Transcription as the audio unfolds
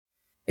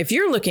If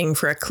you're looking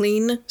for a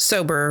clean,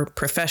 sober,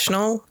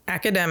 professional,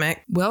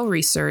 academic,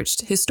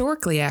 well-researched,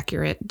 historically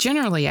accurate,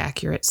 generally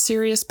accurate,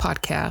 serious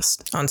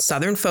podcast on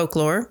Southern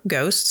folklore,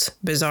 ghosts,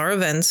 bizarre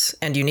events,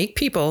 and unique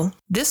people,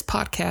 this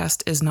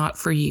podcast is not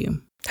for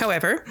you.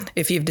 However,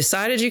 if you've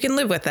decided you can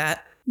live with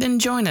that, then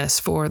join us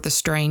for The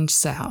Strange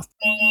South.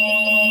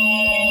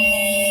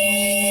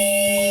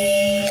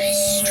 The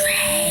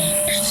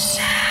Strange South.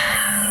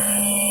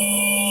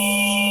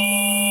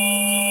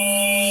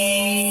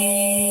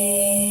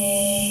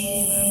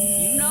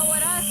 You know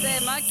what I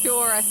said? My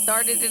cure, I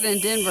started it in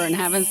Denver and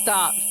haven't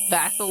stopped.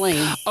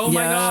 Vaseline. Oh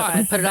my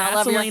God. Put it all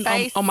over your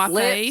face. On my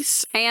lips,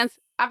 face. hands.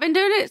 I've been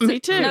doing it Me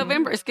since too.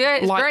 November. It's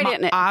good. It's like great, my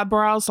isn't it?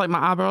 eyebrows,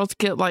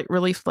 get like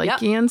really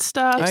flaky and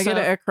stuff. I get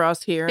it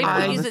across here. People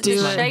I use it do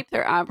to it shape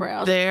their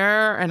eyebrows.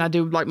 there, and I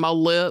do like my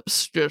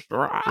lips just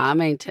right. I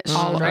mean,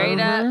 all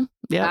straight over. up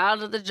Yep.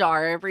 out of the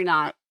jar every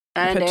night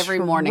and every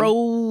morning.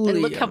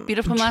 And look how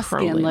beautiful my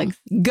skin looks.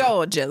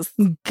 Gorgeous.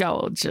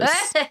 Gorgeous.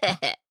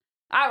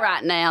 All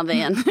right, now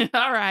then.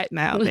 All right,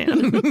 now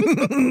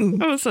then.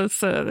 I'm so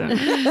southern. Love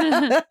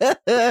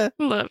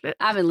it.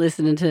 I've been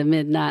listening to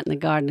Midnight in the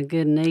Garden of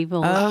Good and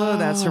Evil. Oh,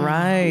 that's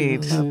right.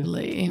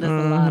 Lovely. There's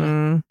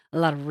a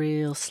lot of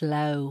real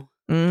slow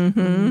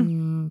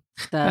Mm-hmm.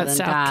 Southern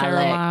South dialect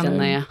Carolina. in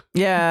there.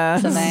 Yeah.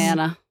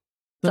 Savannah.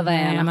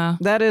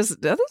 That's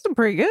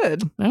pretty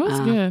good. That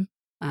was good.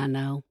 I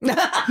know.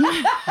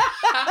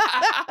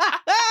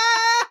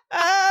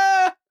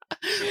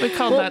 We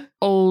call that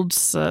old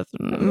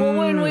Southern. Well,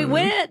 when we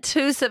went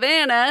to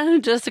Savannah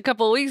just a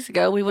couple of weeks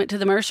ago, we went to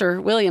the Mercer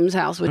Williams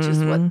house, which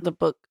is what the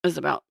book is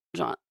about,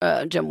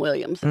 Jim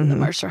Williams and the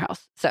Mercer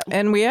house. So,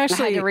 and we I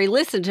actually had to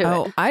re-listen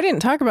to it. I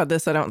didn't talk about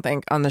this, I don't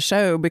think, on the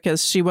show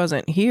because she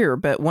wasn't here.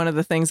 But one of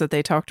the things that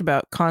they talked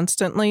about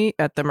constantly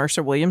at the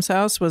Mercer Williams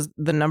house was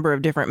the number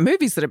of different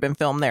movies that have been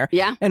filmed there.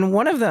 Yeah. And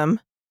one of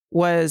them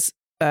was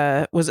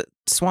it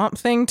Swamp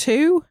Thing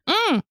 2?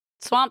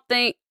 Swamp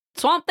Thing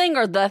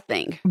or The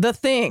Thing? The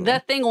Thing.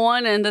 The Thing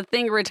 1 and The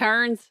Thing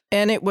Returns.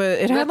 And it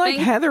had like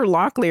Heather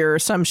Locklear or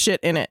some shit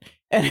in it.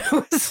 And it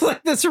was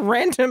like this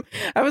random,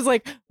 I was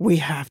like, we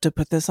have to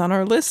put this on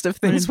our list of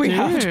things we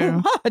have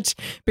to watch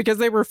because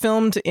they were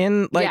filmed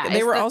in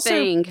they were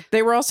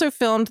also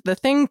filmed. The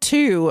Thing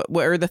 2,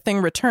 where The Thing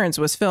Returns,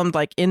 was filmed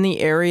like in the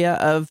area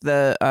of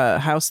the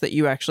house that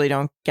you actually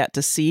don't get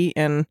to see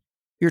in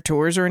your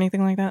tours or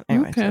anything like that.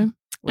 Anyway, okay. So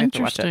we have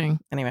to watch it.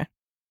 Anyway.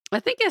 I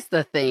think it's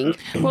The Thing.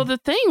 Well, The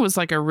Thing was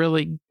like a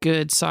really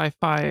good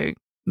sci-fi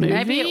movie.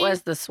 Maybe it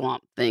was the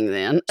Swamp Thing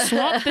then.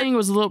 Swamp Thing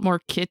was a little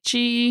more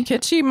kitschy.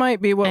 Kitschy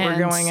might be what we're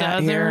going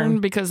southern, at here.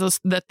 because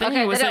the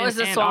thing was in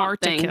the Swamp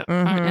Thing.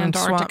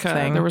 Antarctica.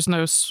 Thing. There was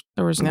no.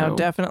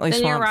 Definitely then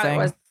Swamp you're right, Thing.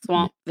 It was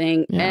Swamp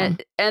Thing. Yeah.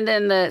 And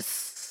then the I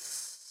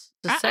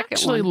second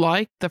actually one.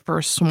 liked the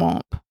first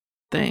Swamp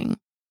Thing.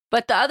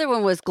 But the other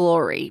one was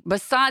Glory.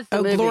 Besides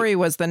the movie. Glory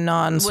was the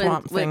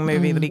non-Swamp Thing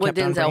movie that he with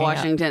kept on Denzel bringing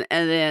Washington.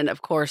 And then,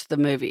 of course, the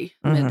movie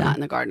Midnight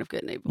in the Garden of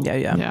Good and Evil.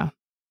 Yeah.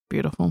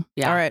 Beautiful.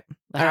 Yeah. All right.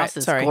 The house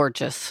is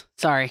gorgeous.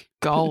 Sorry.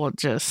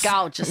 Gorgeous.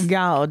 Gorgeous.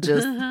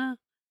 Gorgeous. Oh,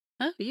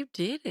 you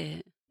did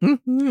it.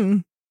 Mm-hmm.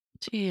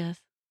 Cheers.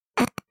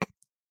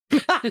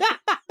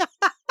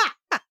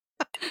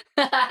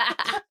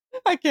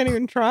 I can't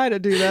even try to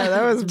do that.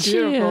 That was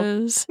beautiful.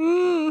 Cheers.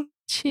 Mm.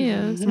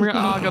 Cheers. We're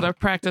all going to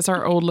practice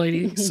our old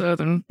lady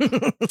Southern.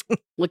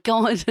 We're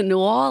going to New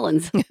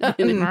Orleans. No,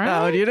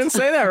 you didn't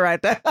say that right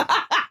there.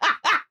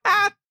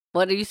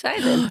 What do you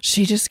say then?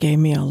 She just gave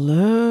me a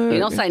look. You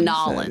don't say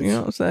Nolans. You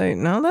don't say,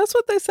 no, that's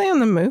what they say in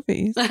the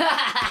movies.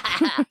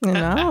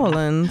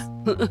 Nolans.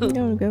 I'm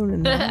going to go to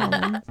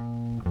Nolans.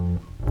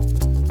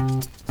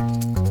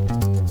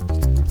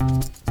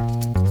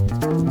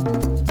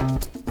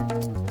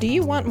 Do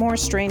you want more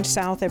Strange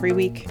South every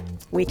week?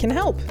 We can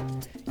help.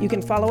 You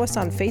can follow us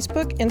on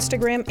Facebook,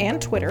 Instagram, and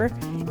Twitter,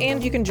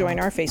 and you can join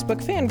our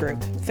Facebook fan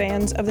group,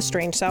 Fans of the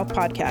Strange South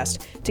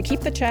Podcast, to keep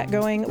the chat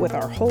going with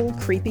our whole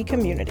creepy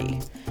community.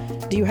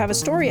 Do you have a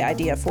story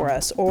idea for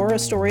us or a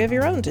story of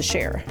your own to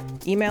share?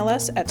 Email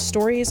us at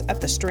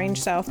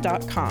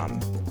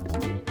stories@thestrangesouth.com.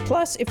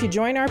 Plus, if you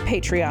join our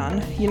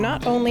Patreon, you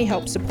not only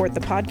help support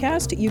the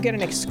podcast, you get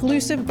an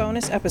exclusive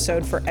bonus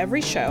episode for every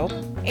show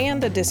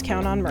and a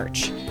discount on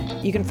merch.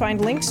 You can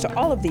find links to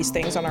all of these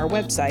things on our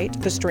website,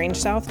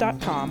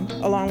 thestrangesouth.com,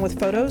 along with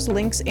photos,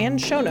 links, and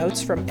show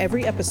notes from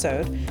every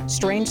episode,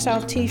 Strange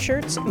South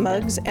t-shirts,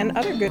 mugs, and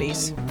other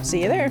goodies.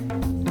 See you there.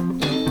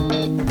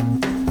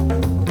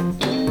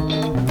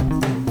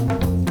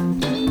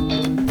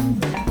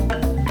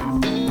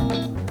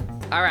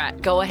 All right,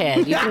 go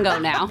ahead. You can go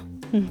now.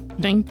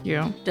 Thank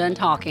you. Done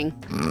talking.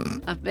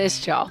 I've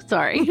missed y'all.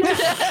 Sorry.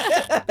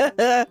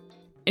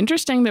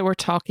 Interesting that we're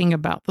talking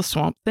about the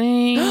Swamp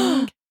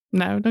Thing.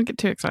 No, don't get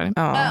too excited.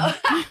 Oh.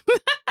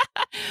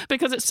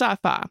 Because it's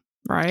sci-fi,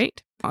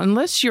 right?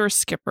 Unless you're a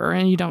skipper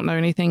and you don't know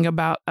anything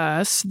about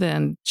us,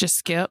 then just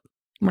skip.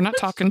 We're not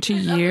talking to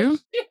you.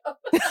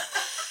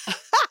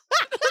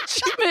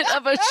 attachment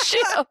of a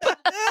ship.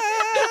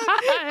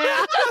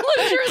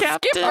 You're a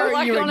Captain, skipper, Are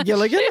like you on a a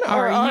Gilligan ship.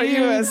 or are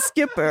you a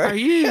skipper? Are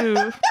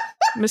you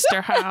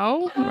Mr.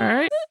 Howe?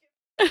 Right?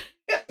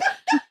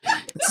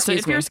 So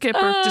if you're a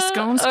skipper, just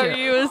go and skip. Are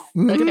you a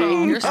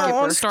Mm, you're a I skipper?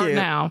 won't Start skip.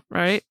 now,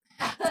 right?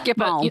 Skip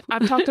But on.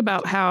 I've talked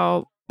about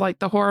how like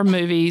the horror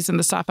movies and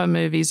the sci-fi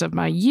movies of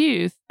my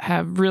youth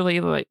have really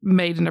like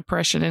made an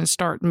impression and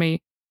started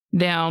me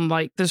down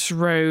like this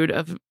road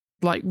of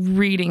like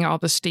reading all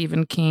the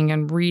Stephen King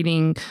and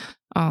reading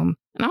and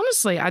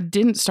honestly I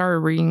didn't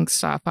start reading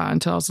sci-fi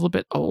until I was a little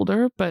bit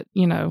older, but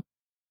you know,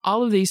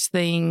 all of these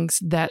things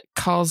that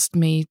caused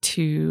me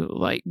to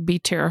like be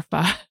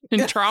terrified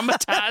and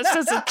traumatized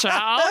as a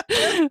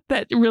child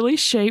that really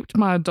shaped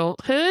my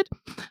adulthood.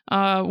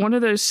 One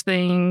of those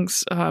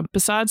things,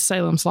 besides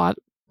Salem's Lot,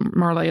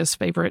 Marleah's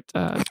favorite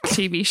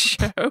TV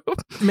show,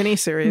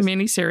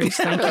 miniseries,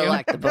 I thank really you,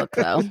 like the book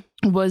though.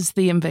 was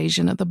The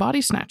Invasion of the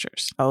Body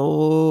Snatchers.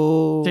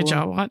 Oh. Did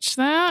y'all watch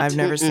that? I've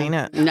never seen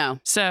it. No.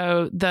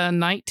 So the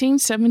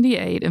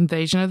 1978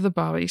 Invasion of the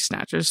Body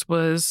Snatchers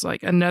was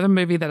like another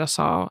movie that I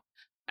saw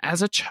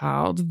as a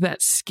child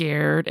that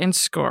scared and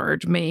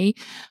scarred me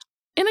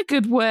in a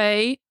good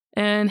way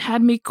and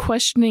had me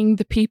questioning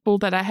the people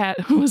that I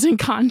was in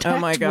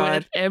contact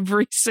with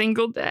every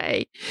single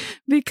day,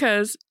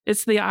 because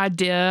it's the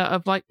idea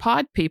of like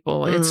pod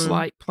people. It's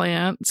like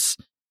plants,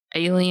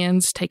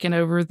 aliens taking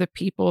over the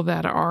people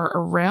that are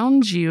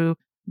around you,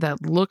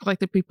 that look like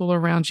the people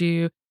around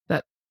you,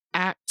 that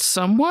act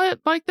somewhat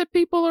like the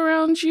people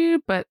around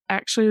you, but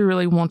actually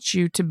really want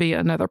you to be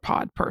another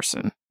pod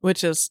person.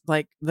 Which is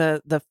like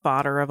the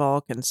fodder of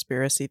all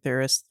conspiracy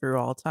theorists through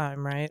all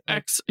time, right?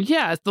 Like,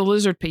 Yeah, it's the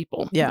lizard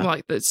people. Yeah.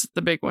 Like that's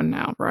the big one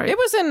now, right? it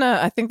was in,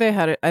 I think they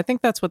had it, I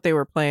think that's what they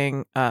were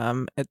playing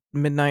at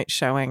midnight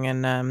showing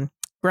in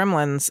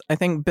Gremlins. I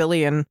think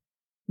Billy and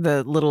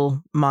the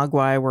little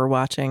Mogwai were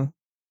watching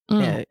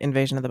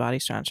Invasion of the Body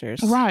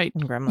Snatchers. Right.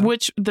 In Gremlins.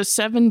 Which the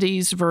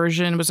 70s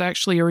version was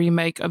actually a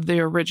remake of the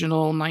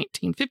original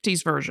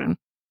 1950s version.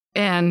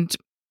 And,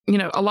 you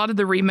know, a lot of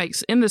the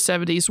remakes in the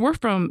 70s were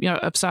from, you know,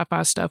 of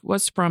sci-fi stuff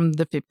was from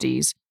the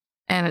 50s.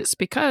 And it's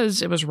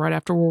because it was right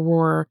after World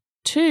War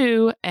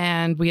II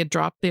and we had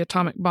dropped the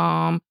atomic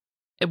bomb,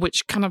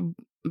 which kind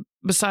of,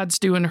 besides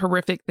doing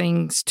horrific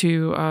things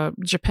to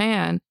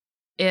Japan,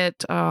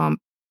 it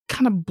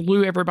kind of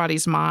blew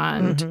everybody's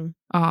mind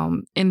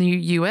in the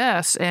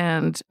U.S.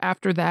 And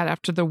after that,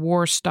 after the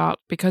war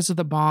stopped because of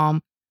the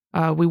bomb,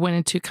 we went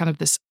into kind of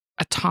this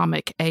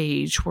atomic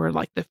age where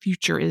like the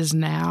future is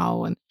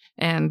now.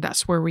 And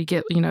that's where we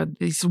get, you know,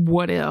 these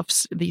what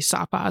ifs, these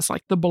sci-fis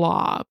like The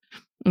Blob,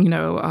 you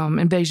know,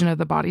 Invasion of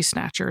the Body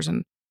Snatchers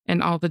and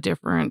all the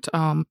different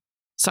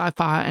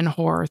sci-fi and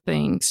horror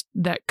things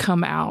that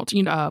come out,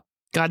 you know,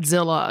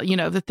 Godzilla, you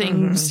know, the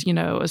things, you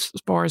know, as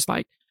far as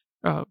like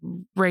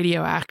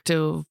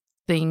radioactive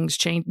things,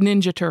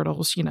 Ninja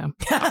Turtles, you know,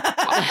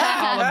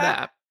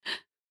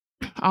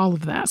 all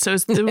of that. So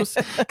it was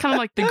kind of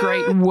like the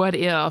great what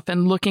if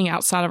and looking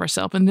outside of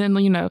ourselves. And then,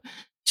 you know,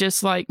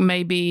 just like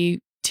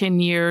maybe 10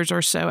 years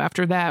or so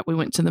after that, we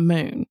went to the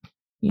moon,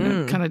 you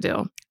know, kind of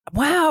deal.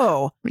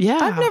 Wow. Yeah.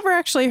 I've never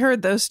actually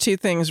heard those two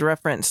things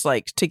referenced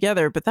like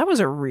together, but that was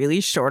a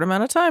really short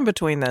amount of time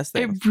between those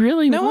things. It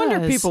really was. No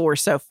wonder people were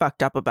so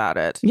fucked up about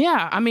it.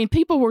 Yeah. I mean,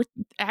 people were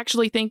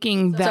actually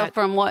thinking that. So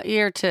from what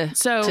year to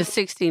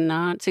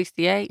 69,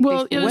 68?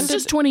 Well, it 54? was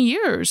just 20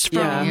 years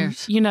from, 20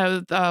 years. you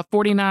know,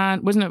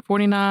 49, wasn't it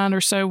 49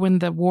 or so when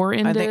the war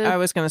ended? I think I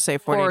was going to say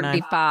 49.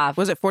 45.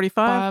 Was it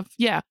 45?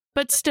 Yeah.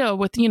 But still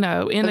with, you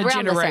know, in a Around the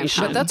same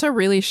generation. time. But that's a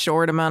really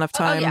short amount of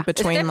time It's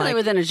between definitely like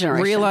within a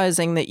generation.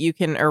 realizing that you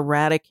can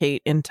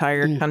eradicate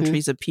entire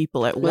countries of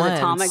people at with once.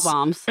 atomic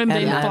bombs. And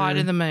then then fly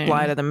to the moon.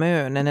 Fly to the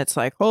moon. And it's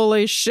like,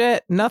 holy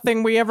shit,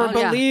 nothing we ever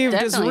believed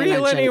is definitely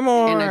real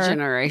anymore. In a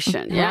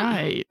generation. Yeah.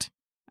 Right.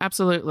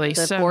 Absolutely.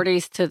 The So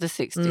 40s to the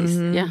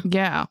 60s. Yeah.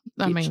 yeah.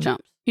 I Huge mean,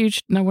 jumps.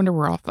 huge. No wonder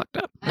we're all fucked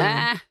up.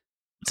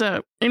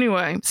 So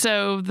anyway,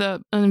 so the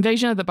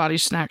Invasion of the Body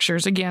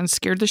Snatchers again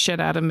scared the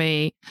shit out of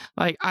me.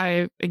 Like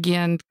I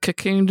again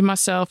cocooned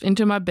myself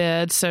into my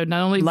bed, so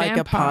not only Like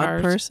a pod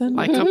vampires, person?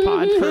 like a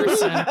pod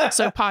person,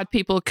 so pod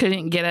people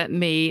couldn't get at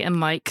me and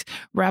like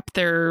wrap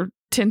their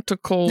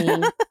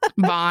tentacle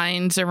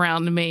vines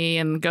around me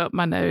and go up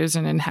my nose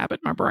and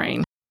inhabit my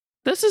brain.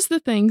 This is the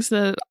things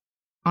that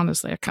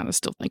honestly I kind of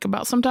still think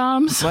about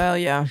sometimes. Well,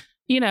 yeah.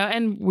 You know,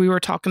 and we were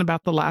talking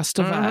about The Last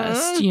of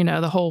Us, you know,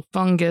 the whole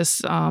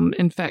fungus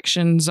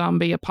infection,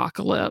 zombie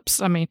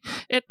apocalypse. I mean,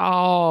 it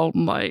all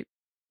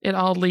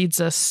leads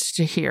us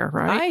to here,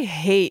 right? I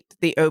hate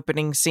the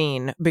opening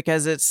scene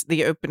because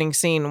the opening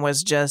scene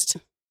was just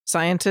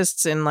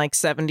scientists in like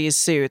 70s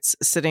suits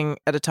sitting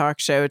at a talk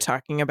show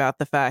talking about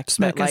the fact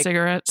Smoking that like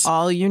cigarettes.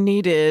 all you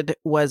needed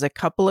was a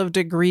couple of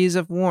degrees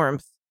of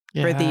warmth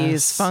for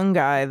these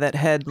fungi that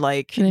had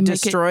like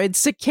destroyed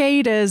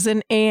cicadas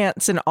and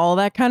ants and all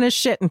that kind of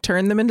shit and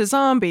turned them into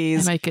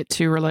zombies. Make it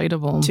too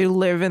relatable. To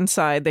live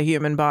inside the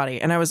human body.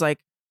 And I was like,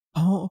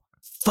 oh,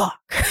 fuck.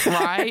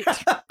 Right?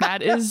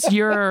 That is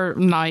your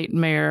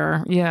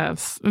nightmare.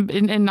 Yes.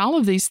 And all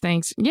of these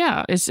things,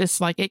 yeah,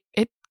 it's like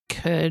it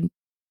could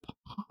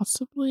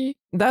possibly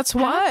That's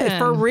why, happen.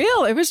 for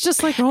real. It was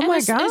just like, oh And my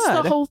it's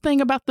God. the whole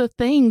thing about the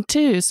thing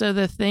too. So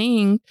the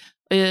thing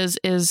is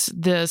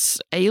this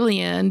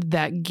alien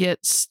that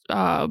gets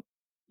found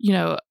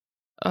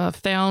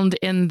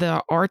in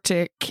the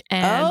Arctic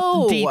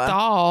and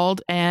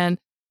thawed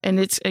and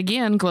it's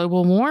again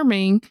global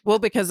warming. Well,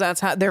 because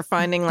that's how they're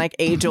finding like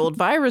age-old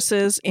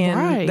viruses in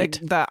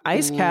the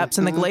ice caps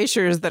and the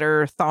glaciers that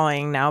are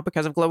thawing now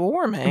because of global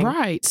warming.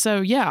 Right.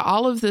 So yeah,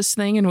 all of this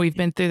thing, and we've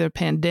been through the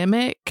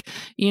pandemic,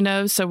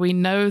 so we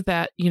know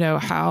that,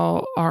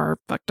 how our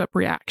fucked up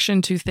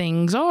reaction to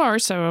things are.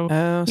 So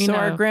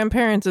our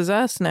grandparents is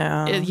us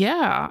now.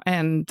 Yeah.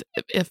 And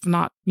if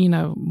not,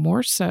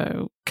 more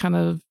so kind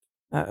of.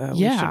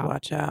 We should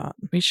watch out.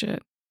 We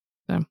should.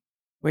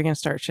 We're going to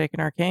start shaking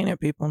our cane at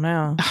people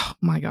now. Oh,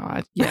 my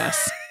God.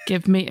 Yes.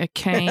 Give me a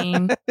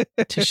cane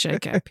to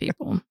shake at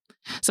people.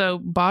 So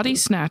body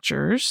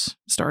snatchers,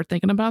 start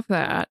thinking about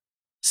that.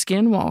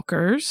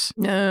 Skinwalkers.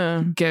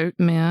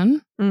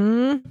 Goatmen.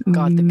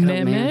 God, the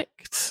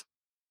mimics.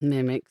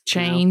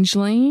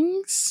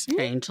 Changelings.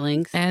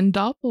 And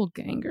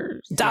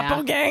doppelgangers.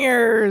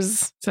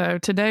 Doppelgangers. So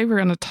today we're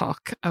going to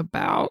talk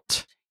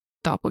about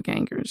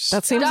doppelgangers.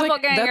 That seems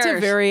like that's a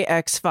very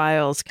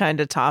X-Files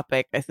kind of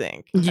topic, I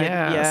think.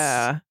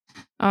 Yes.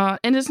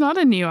 And it's not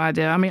a new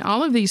idea. I mean,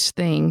 all of these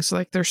things,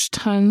 like there's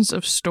tons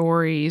of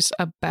stories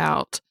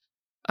about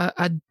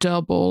a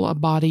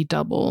body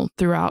double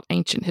throughout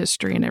ancient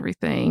history and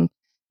everything.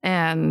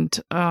 And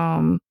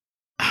I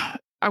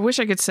wish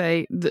I could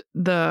say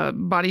the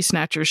body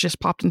snatchers just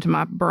popped into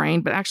my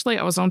brain, but actually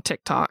I was on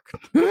TikTok.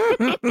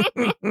 Oh,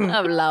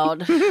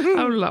 Lord.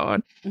 Oh,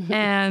 Lord.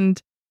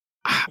 And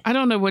I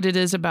don't know what it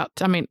is about.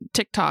 I mean,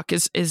 TikTok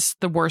is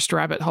the worst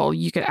rabbit hole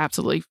you could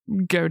absolutely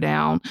go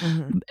down.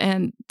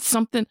 And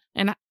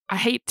I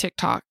hate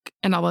TikTok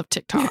and I love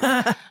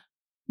TikTok.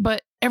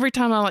 But every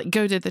time I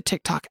go to the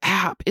TikTok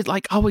app, it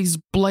always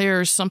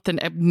blares something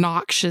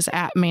obnoxious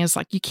at me. It's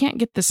like you can't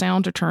get the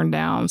sound to turn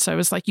down. So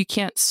it's like you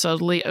can't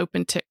subtly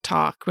open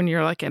TikTok when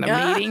you're in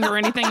a meeting or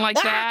anything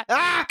like that,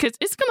 because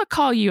it's going to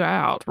call you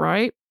out,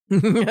 right? So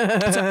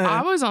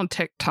I was on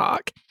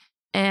TikTok.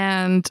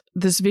 And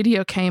this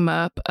video came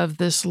up of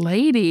this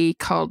lady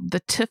called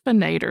the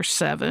Tiffinator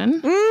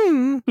 7.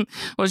 Well,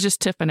 it's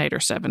just Tiffinator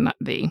 7, not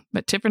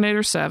but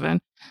Tiffinator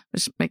 7,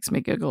 which makes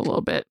me giggle a little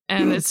bit.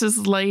 And it's this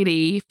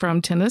lady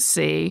from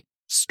Tennessee,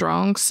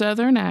 strong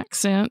Southern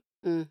accent,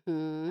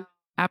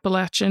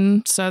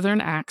 Appalachian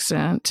Southern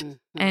accent.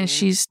 And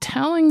she's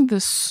telling the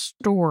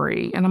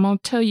story. And I'm going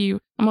to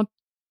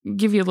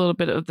give you a little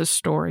bit of the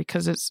story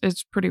because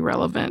it's pretty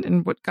relevant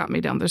and what got me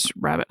down this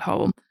rabbit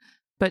hole.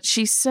 But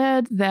she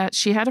said that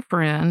she had a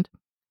friend,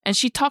 and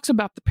she talks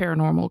about the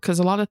paranormal because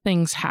a lot of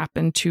things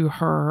happen to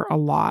her a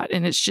lot.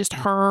 And it's just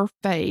her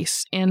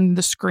face in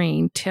the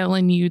screen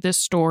telling you this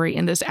story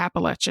in this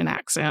Appalachian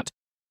accent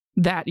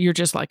that you're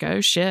just like, oh,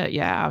 shit.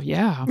 Yeah,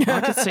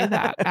 I could see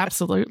that.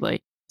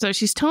 Absolutely. So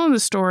she's telling the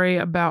story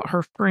about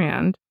her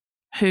friend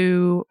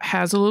who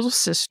has a little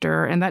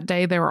sister. And that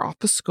day they were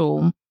off of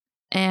school,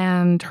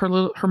 and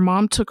her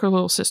mom took her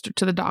little sister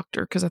to the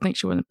doctor because I think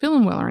she wasn't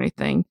feeling well or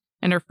anything.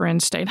 And her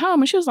friend stayed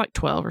home, and she was like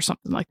 12 or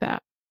something like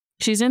that.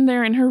 She's in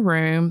there in her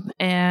room,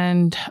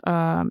 and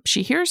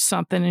she hears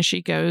something, and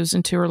she goes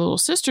into her little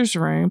sister's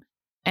room,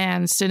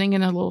 and sitting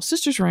in her little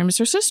sister's room is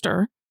her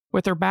sister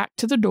with her back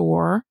to the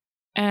door.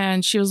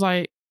 And she was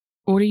like,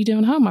 what are you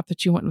doing home? I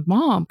thought you went with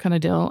mom, kind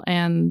of deal.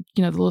 And,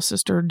 the little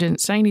sister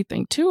didn't say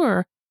anything to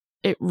her.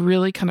 It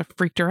really kind of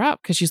freaked her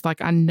out because she's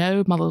like, I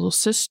know my little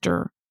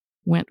sister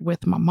went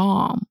with my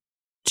mom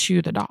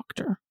to the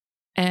doctor.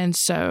 And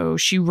so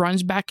she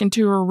runs back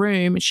into her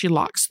room and she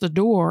locks the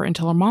door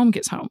until her mom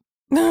gets home.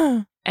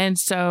 And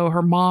so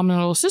her mom and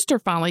her little sister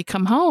finally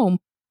come home,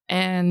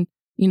 and,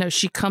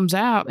 she comes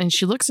out and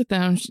she looks at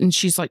them and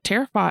she's like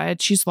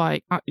terrified. She's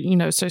like,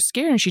 so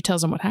scared. And she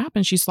tells them what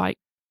happened. She's like,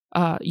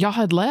 y'all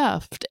had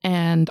left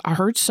and I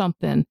heard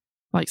something,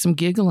 like some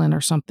giggling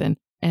or something.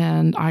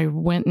 And I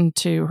went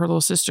into her little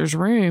sister's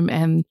room,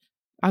 and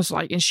I was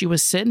like, and she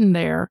was sitting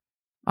there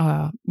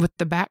with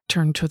the back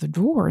turned to the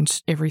door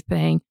and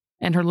everything.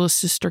 And her little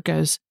sister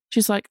goes,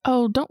 she's like,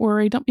 oh, don't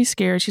worry. Don't be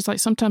scared. She's like,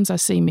 sometimes I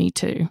see me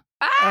too.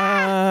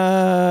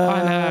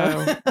 I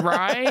know,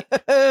 right?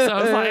 So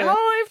I was like,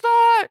 holy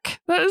fuck,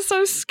 that is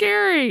so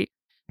scary.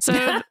 So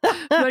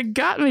that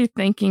got me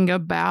thinking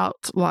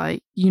about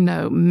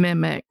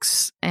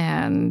mimics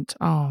and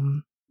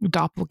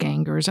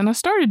doppelgangers. And I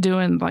started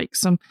doing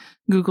some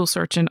Google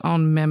searching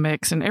on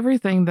mimics, and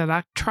everything that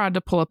I tried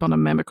to pull up on a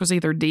mimic was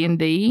either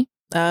D&D.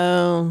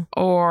 Oh.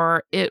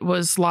 Or it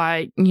was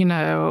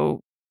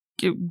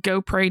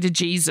go pray to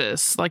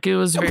Jesus. Like it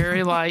was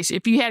very like,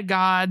 if you had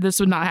God, this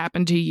would not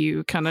happen to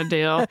you kind of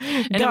deal.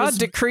 And God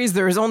decrees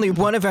there is only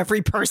one of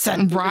every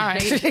person.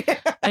 Right.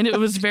 And it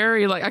was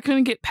very like, I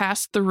couldn't get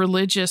past the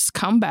religious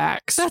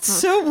comebacks. That's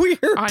so weird.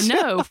 I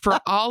know, for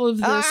all of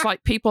this,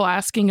 like people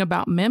asking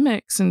about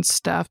mimics and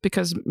stuff,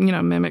 because,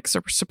 mimics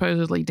are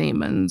supposedly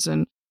demons.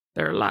 And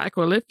they're like,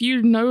 well, if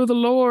you know the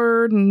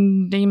Lord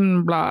and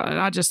demon blah, and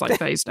I just like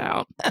phased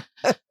out.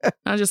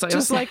 I just like,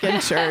 just like in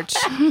church.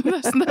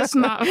 that's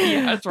not,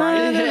 yeah, that's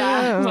right.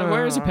 Yeah. I was like,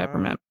 where's the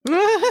peppermint?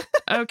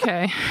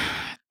 Okay.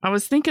 I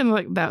was thinking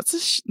like, that's a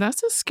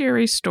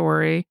scary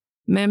story.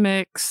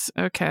 Mimics.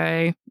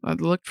 Okay. I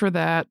looked for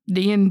that.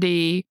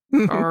 D&D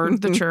or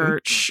the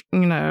church,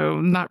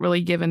 not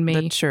really giving me.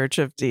 The Church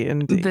of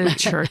D&D. The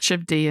Church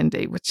of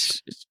D&D,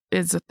 which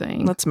is a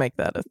thing. Let's make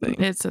that a thing.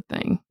 It's a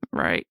thing.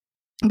 Right.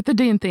 But the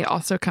D&D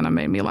also kind of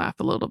made me laugh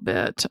a little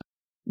bit.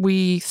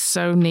 We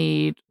so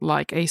need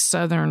like a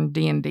Southern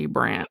D&D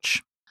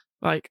branch.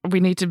 Like we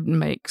need to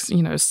make,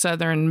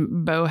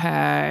 Southern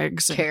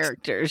bohags.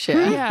 Characters,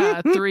 yeah.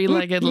 Yeah,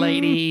 three-legged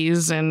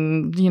ladies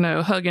and,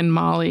 hugging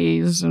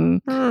mollies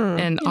and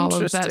all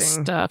of that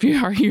stuff.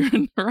 Are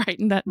you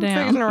writing that down?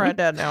 I'm going to write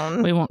that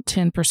down. We want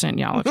 10%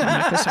 y'all if you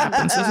make this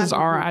happen. This is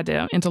our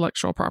idea,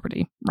 intellectual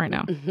property right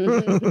now.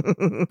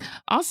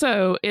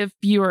 Also, if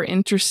you are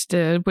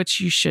interested,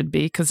 which you should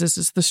be, because this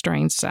is the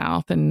Strange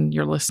South and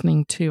you're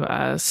listening to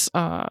us,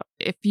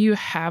 if you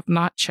have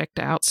not checked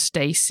out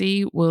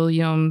Stacey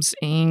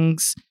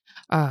Williams-Ing's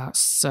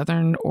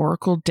Southern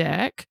Oracle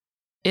deck,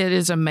 it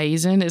is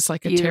amazing. It's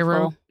like a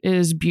tarot. It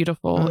is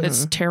beautiful. Mm-hmm.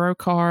 It's tarot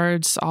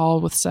cards,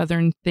 all with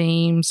Southern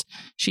themes.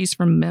 She's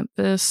from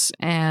Memphis.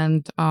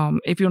 And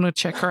if you want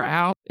to check her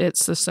out,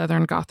 it's the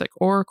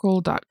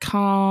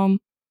southerngothicoracle.com.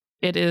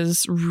 It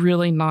is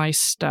really nice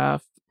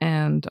stuff.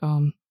 And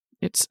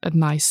it's a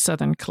nice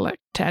Southern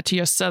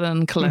Tattoo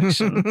Southern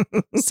collection.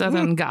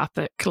 Southern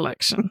Gothic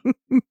collection.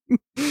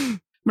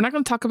 We're not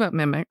going to talk about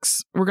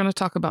mimics. We're going to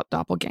talk about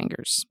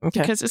doppelgangers. Okay.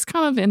 Because it's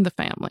kind of in the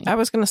family. I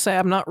was going to say,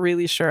 I'm not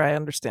really sure I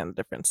understand the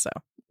difference, so.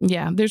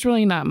 Yeah, there's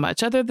really not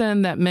much other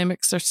than that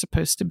mimics are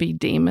supposed to be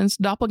demons.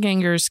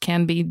 Doppelgangers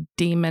can be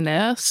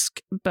demon-esque,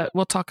 but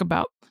we'll talk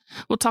about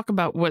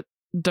what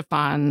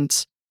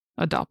defines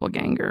a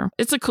doppelganger.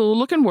 It's a cool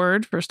looking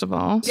word, first of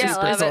all. Yeah,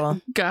 I love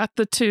it. Got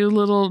the two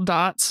little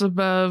dots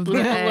above the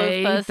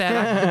A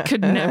that I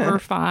could never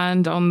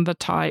find on the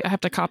type. I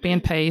have to copy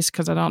and paste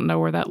because I don't know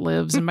where that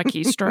lives in my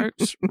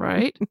keystrokes,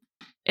 right?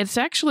 It's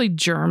actually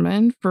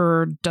German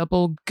for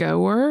double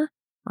goer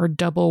or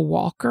double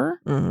walker,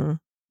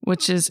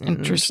 which is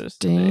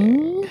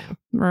interesting,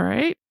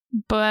 right?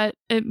 But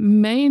it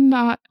may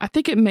not, I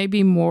think it may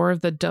be more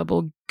of the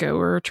double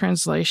goer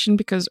translation,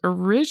 because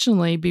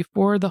originally,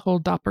 before the whole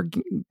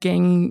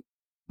doppelgang,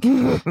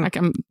 y'all,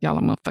 I'm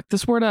gonna fuck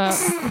this word up,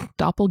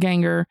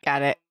 doppelganger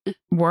got it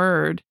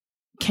word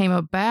came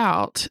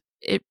about,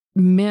 it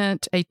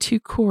meant a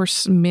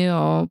 2-course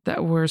meal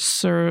that was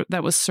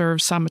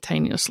served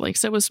simultaneously.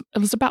 So it was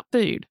about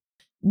food.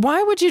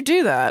 Why would you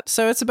do that?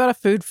 So it's about a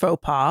food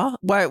faux pas.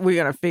 Why are we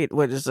going to feed?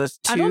 What is this?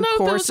 2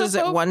 courses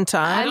at one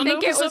time? I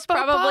think it was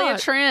probably a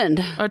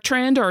trend. A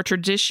trend or a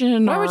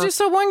tradition. Why would you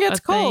say one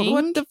gets cold? Thing?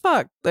 What the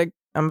fuck? Like,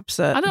 I'm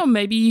upset. I don't know.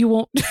 Maybe you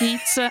want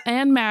pizza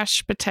and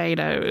mashed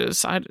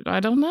potatoes. I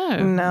don't know.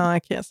 No, I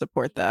can't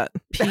support that.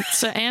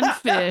 Pizza and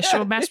fish.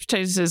 Well, mashed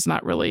potatoes is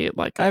not really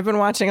like. I've been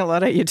watching a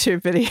lot of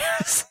YouTube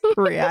videos,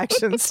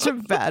 reactions to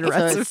bad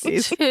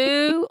recipes.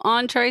 2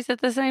 entrees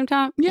at the same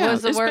time. Yeah,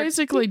 it's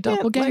basically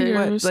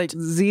doppelgangers. Like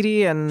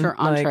ziti and for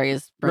entree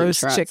is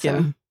roast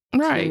chicken. So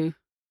right.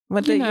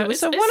 What they use.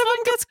 So one of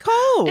them gets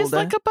cold. It's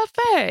like a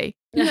buffet.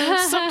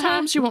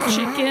 Sometimes you want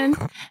chicken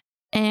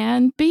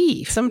and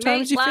beef.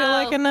 Sometimes you feel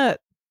like a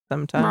nut.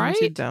 Sometimes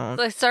you don't. It's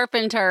like surf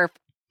and turf.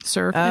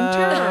 Surf and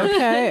turf.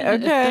 Okay.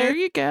 There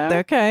you go.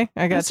 Okay.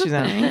 I got you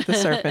now. The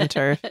surf and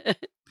turf.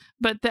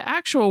 But the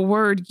actual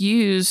word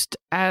used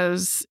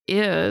as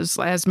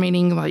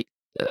meaning like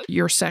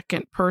your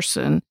second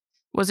person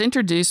was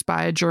introduced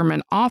by a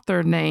German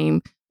author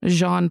named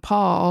Jean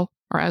Paul,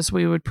 or as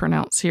we would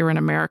pronounce here in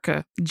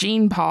America,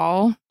 Jean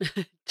Paul.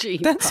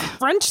 That's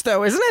French,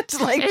 though, isn't it?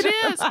 Like, it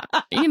is.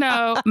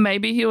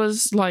 Maybe he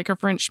was like a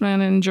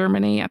Frenchman in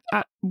Germany.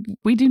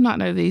 We do not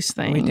know these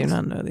things. We do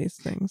not know these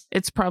things.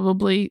 It's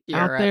probably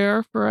out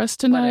there for us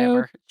to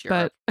know,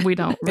 but we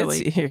don't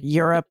really. It's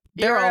Europe.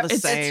 They're all the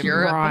same. It's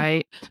Europe.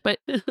 Right. But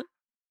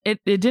it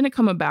didn't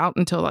come about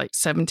until like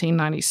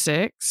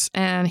 1796.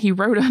 And he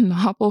wrote a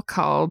novel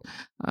called,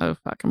 oh,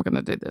 fuck, I'm going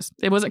to do this.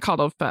 It wasn't called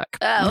Oh, Fuck.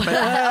 Oh,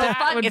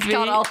 fuck. It's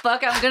called Oh,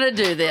 Fuck, I'm going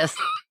to do this.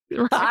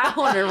 Right. I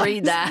want to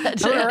read that. I'm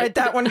going to write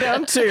that one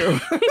down, too.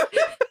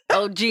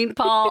 Oh, Jean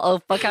Paul.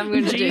 Oh, fuck, I'm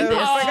going to do this.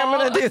 Oh, fuck, I'm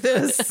going to do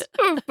this.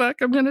 Oh, fuck,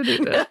 I'm going to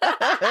do this.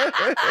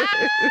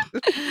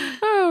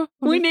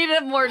 We need a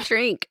more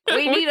drink.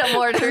 We need a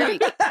more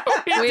drink.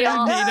 We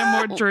all need a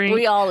more drink.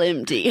 We all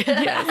empty.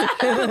 Yes.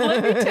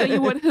 Let me tell you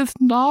what his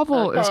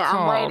novel is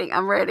called.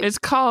 I'm ready. It's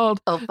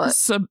called Oh, fuck.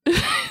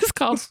 It's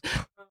called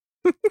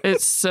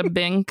It's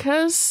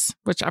Sabinkas,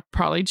 which I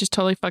probably just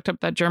totally fucked up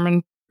that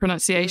German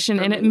pronunciation,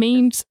 and it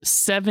means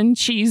 7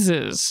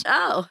 cheeses.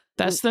 Oh.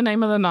 That's the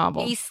name of the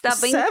novel.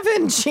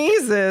 7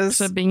 cheeses.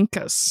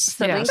 Sabinkas.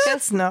 Yes.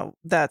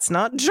 That's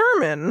not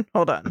German.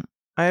 Hold on.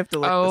 I have to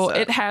look this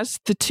up. It has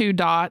the 2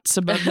 dots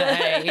above the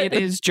A. It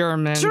is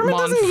German. German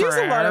doesn't use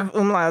a lot of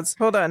umlauts.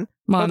 Hold on.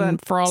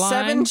 Fräulein.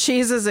 7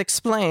 Cheeses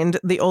Explained,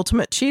 the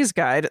Ultimate Cheese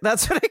Guide.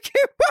 That's what I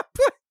came up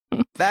with.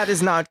 That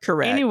is not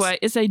correct. Anyway,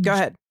 it's a Go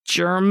ahead.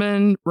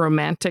 German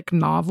romantic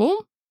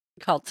novel.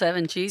 Called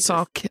 7 Cheeses.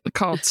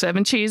 Called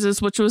 7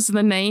 Cheeses, which was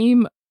the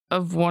name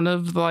of one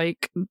of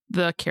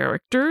the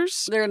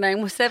characters. Their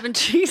name was 7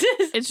 Cheeses.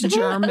 It's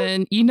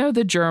German. You know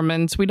the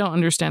Germans. We don't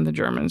understand the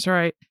Germans,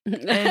 right?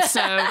 And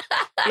so,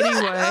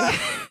 anyway.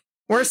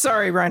 We're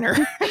sorry, Reiner.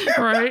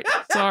 Right?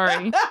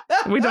 Sorry.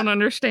 We don't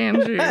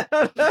understand you.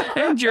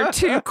 And your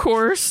 2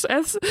 course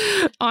as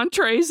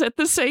entrees at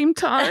the same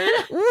time.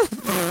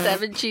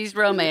 7 cheese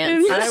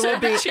romance.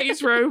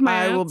 Cheese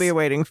romance. I will be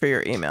waiting for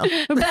your email.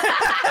 But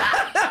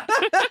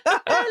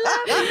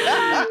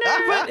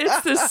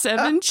it's the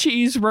 7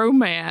 cheese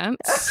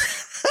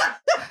romance,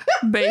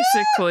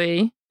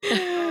 basically.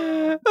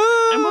 And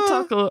we'll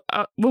talk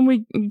when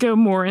we go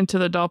more into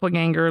the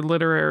doppelganger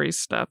literary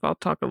stuff. I'll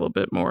talk a little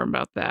bit more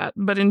about that.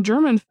 But in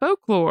German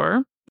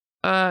folklore,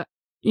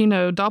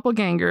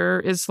 doppelganger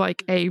is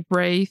like a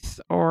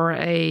wraith or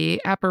a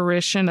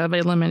apparition of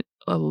a lemon.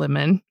 A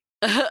lemon?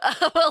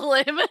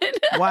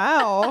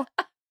 Wow.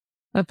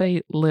 Of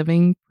a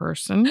living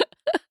person,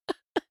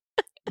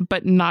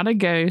 but not a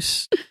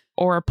ghost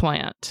or a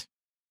plant,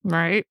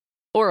 right?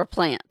 Or a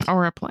plant.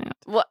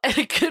 Well,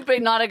 it could be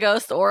not a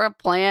ghost or a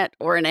plant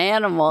or an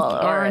animal.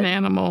 Or an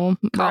animal.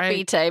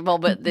 Coffee table,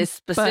 but this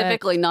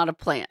specifically not a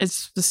plant. It's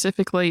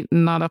specifically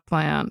not a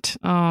plant.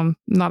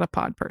 Not a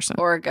pod person.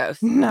 Or a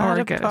ghost. Not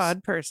a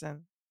pod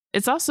person.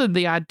 It's also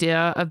the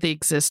idea of the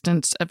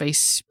existence of a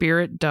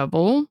spirit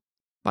double,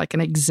 like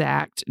an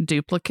exact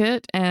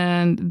duplicate.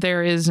 And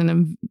there's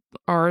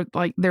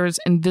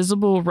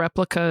invisible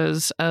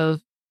replicas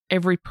of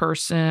every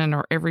person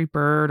or every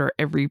bird or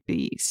every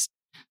beast.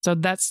 So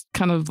that's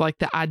kind of like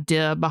the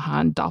idea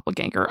behind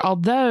doppelganger,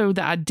 although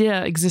the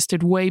idea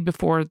existed way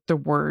before the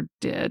word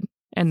did.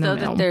 So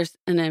that there's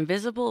an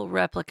invisible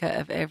replica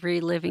of every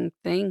living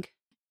thing.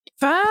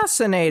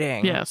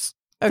 Fascinating. Yes.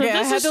 Okay, So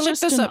I had to look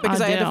this up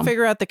because I had to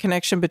figure out the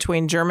connection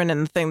between German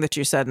and the thing that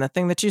you said. And the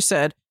thing that you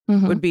said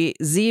would be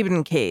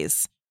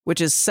Siebenkäse,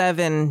 which is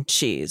 7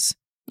 cheese.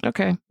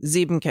 Okay.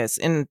 Siebenkäse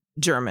in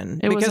German.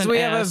 It because we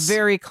have a S.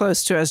 very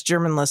close to us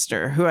German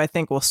listener who I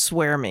think will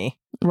swear me.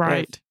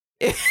 Right.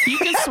 You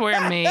can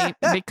swear me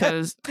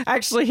because...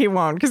 Actually, he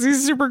won't because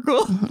he's super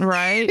cool.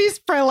 Right? He's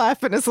probably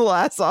laughing his little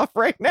ass off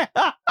right now.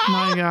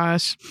 My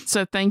gosh.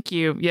 So thank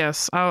you.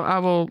 Yes, I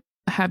will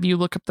have you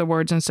look up the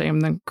words and say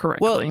them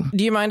correctly. Well,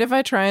 do you mind if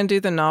I try and do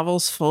the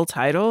novel's full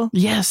title?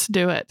 Yes,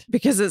 do it.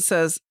 Because it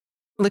says,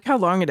 look how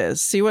long it is.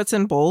 See what's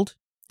in bold?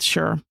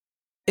 Sure.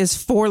 Is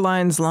 4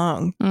 lines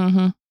long.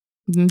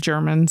 Mm-hmm.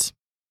 Germans.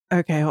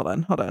 Okay, hold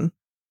on.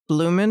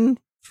 Blumen,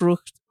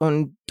 Frucht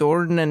und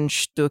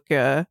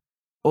Dornenstücke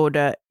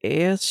oder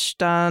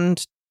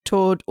Ehestand,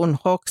 Tod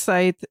und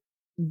Hochzeit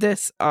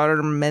des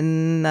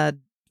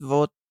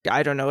Armenadvot.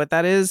 I don't know what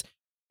that is.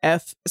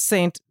 F.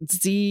 St.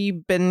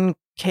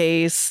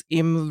 Siebenkäse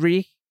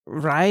im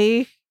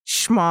Reich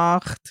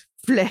schmacht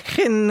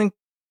Flächen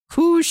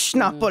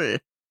Kuhschnappel.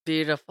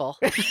 Beautiful.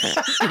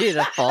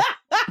 Beautiful.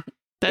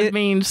 That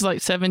means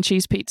like 7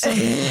 cheese pizza.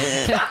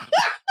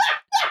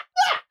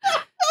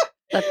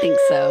 I think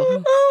so.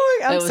 Oh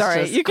my God. I'm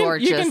sorry. You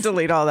gorgeous. can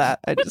delete all that.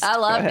 I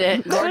loved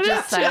it.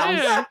 Gorgeous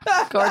sounds.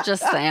 Gorgeous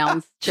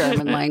sounds.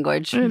 German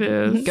language. It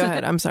is. Go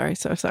ahead. I'm sorry.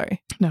 So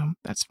sorry. No,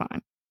 that's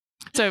fine.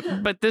 So,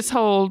 but this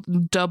whole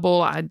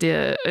double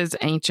idea is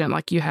ancient.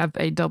 Like you have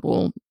a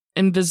double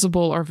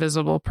invisible or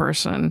visible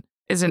person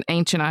is an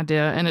ancient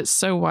idea. And it's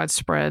so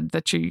widespread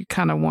that you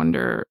kind of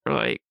wonder,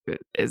 like,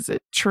 is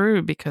it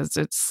true? Because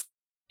it's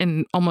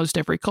in almost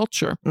every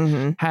culture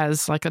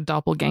has like a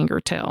doppelganger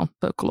tale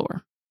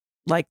folklore.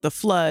 Like the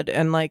flood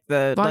and like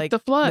the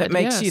flood that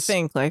makes you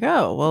think like,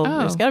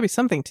 there's got to be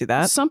something to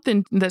that.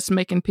 Something that's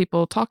making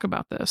people talk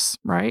about this,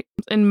 right?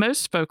 In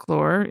most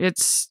folklore,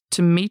 it's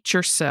to meet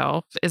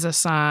yourself is a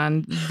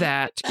sign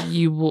that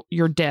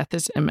your death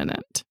is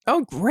imminent.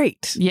 Oh,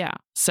 great. Yeah.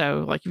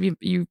 So like if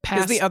you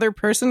pass... Is the other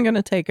person going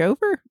to take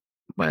over?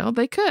 Well,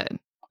 they could.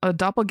 A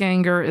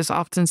doppelganger is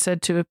often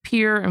said to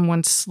appear in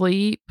one's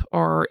sleep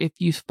or if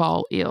you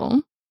fall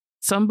ill.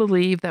 Some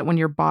believe that when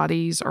your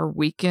bodies are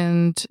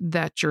weakened,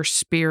 that your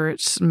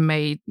spirits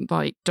may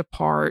like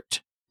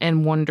depart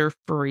and wander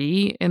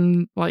free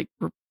in like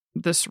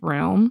this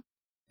realm.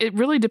 It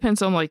really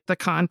depends on like the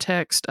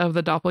context of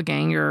the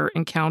doppelganger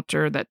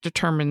encounter that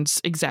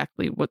determines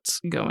exactly what's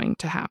going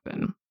to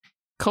happen.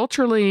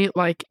 Culturally,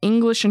 like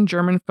English and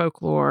German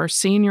folklore,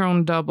 seeing your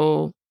own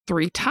double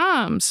 3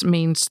 times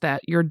means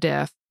that your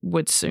death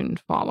would soon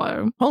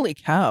follow. Holy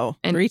cow.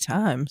 And 3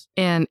 times.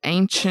 In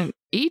ancient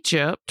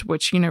Egypt,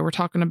 which, we're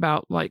talking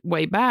about like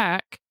way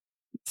back,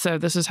 So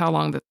this is how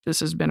long that this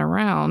has been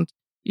around.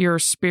 Your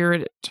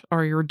spirit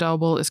or your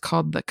double is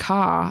called the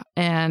Ka,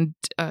 and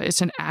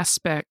it's an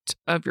aspect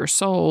of your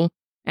soul,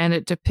 and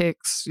it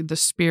depicts the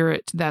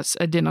spirit that's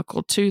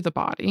identical to the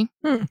body.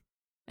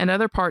 In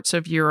other parts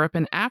of Europe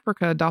and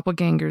Africa,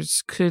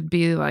 doppelgangers could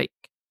be like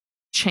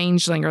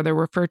changeling, or they're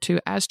referred to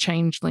as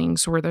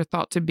changelings, where they're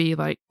thought to be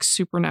like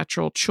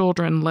supernatural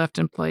children left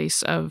in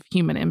place of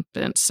human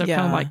infants. So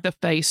kind of like the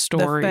Fae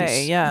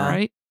stories,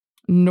 right?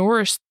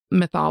 Norse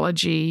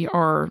mythology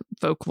or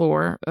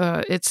folklore,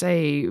 it's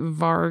a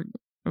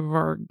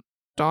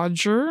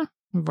Vardodger,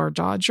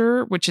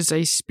 which is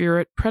a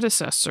spirit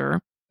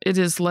predecessor. It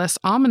is less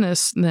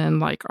ominous than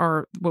like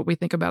what we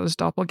think about as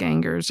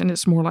doppelgangers, and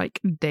it's more like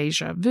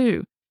deja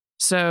vu.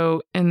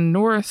 So in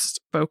Norse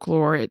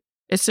folklore, it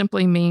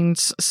simply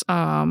means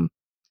that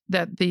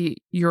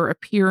you're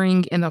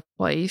appearing in a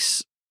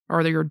place,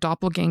 or your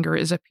doppelganger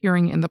is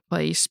appearing in the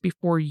place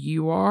before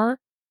you are.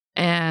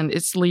 And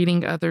it's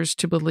leading others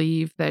to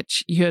believe that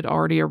you had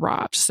already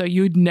arrived. So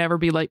you'd never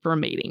be late for a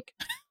meeting.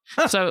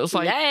 So it's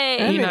like,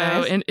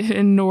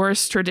 in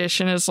Norse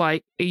tradition, it's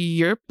like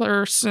your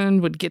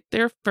person would get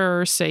there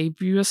first, save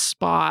you a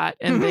spot,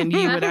 and then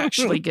you would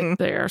actually get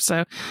there.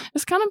 So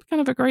it's kind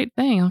of a great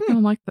thing. I kind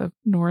of like the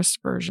Norse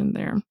version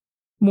there.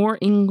 More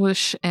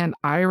English and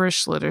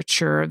Irish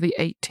literature of the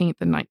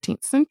 18th and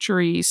 19th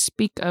century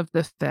speak of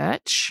the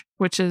fetch,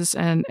 which is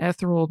an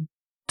ethereal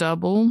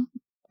double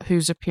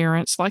whose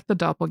appearance, like the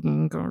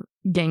doppelganger,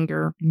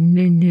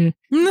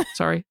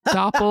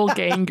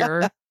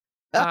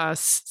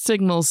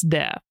 signals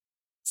death.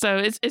 So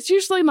it's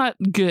usually not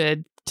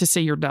good to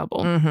see your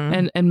double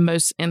in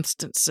most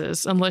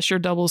instances, unless your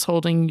double's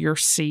holding your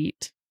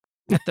seat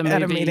at the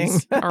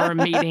movies or a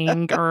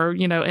meeting or,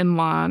 in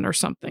line or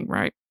something,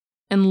 right?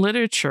 In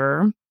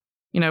literature,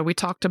 we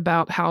talked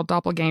about how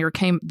doppelganger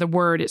the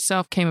word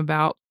itself came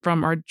about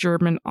from our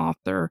German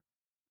author,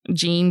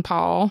 Jean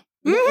Paul.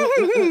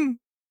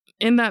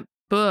 In that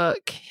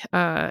book,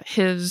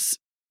 his,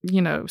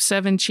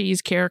 7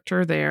 cheese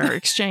character there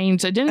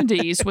exchanged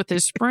identities with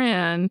his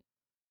friend,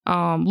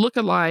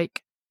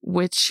 look-alike,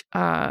 which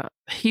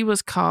he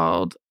was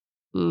called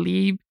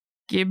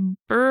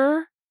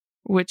Liebgeber,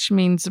 which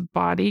means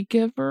body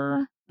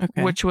giver,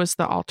 which was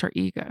the alter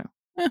ego.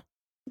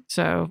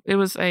 So it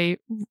was a,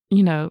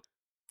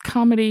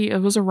 comedy.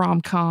 It was a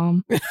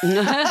rom-com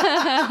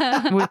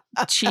with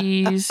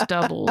cheese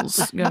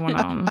doubles going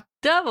on.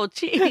 Double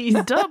cheese.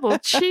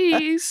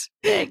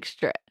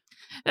 Extra.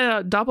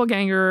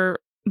 Doppelganger,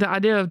 the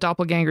idea of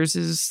doppelgangers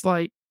is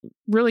like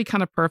really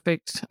kind of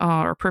perfect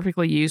or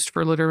perfectly used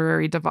for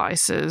literary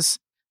devices,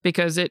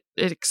 because it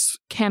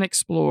can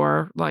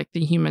explore like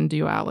the human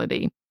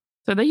duality.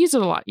 So they use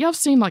it a lot. Y'all have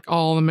seen like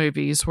all the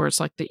movies where it's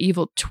like the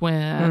evil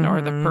twin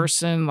or the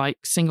person like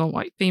single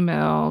white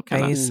female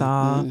kind of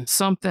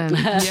something.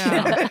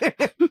 Yeah.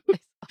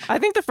 I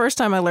think the first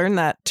time I learned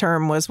that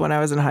term was when I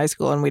was in high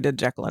school and we did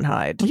Jekyll and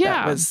Hyde.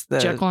 Yeah, that was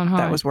Jekyll and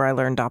Hyde. That was where I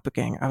learned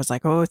doppelganger. I was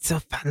like, oh, it's so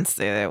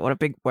fancy. What a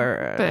big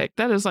word.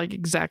 That is like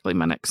exactly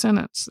my next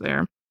sentence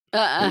there.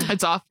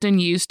 It's often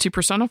used to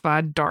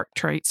personify dark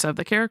traits of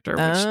the character, which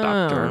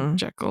Dr.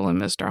 Jekyll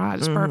and Mr.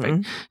 Hyde is perfect.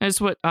 And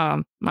it's what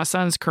my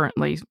son's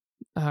currently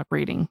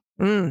reading,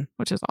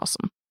 which is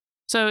awesome.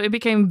 So it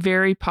became a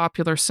very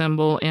popular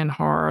symbol in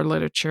horror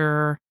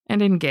literature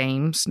and in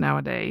games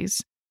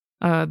nowadays.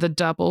 The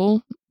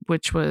double,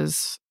 which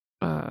was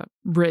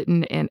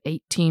written in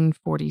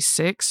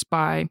 1846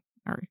 by,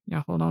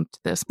 hold on to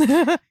this,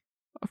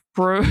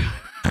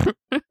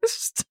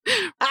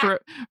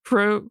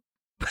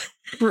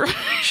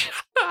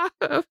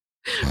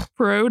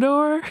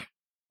 Frodor.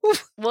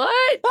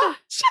 What? Let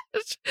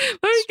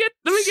me get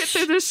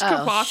through this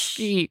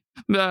Kowalski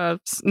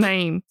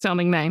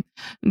sounding name.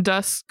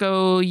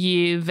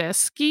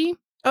 Dostoyevsky.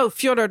 Oh,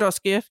 Fyodor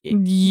Dostoevsky.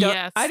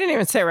 Yes. I didn't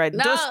even say it right.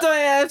 No.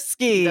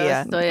 Dostoevsky.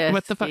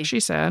 What the fuck she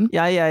said.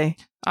 Yeah.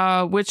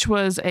 Which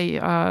was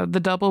the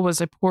double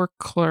was a poor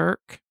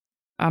clerk.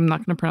 I'm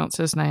not going to pronounce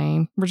his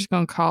name. We're just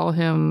going to call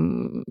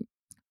him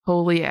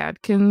Holy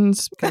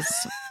Adkins, because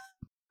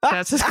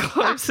that's as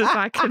close as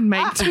I can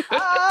make to it.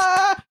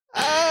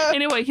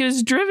 Anyway, he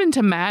was driven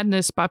to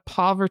madness by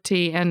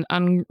poverty and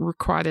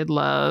unrequited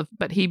love,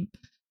 but he,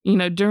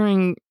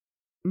 during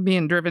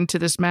being driven to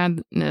this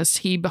madness,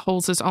 he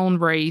beholds his own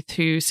wraith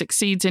who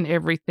succeeds in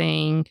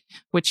everything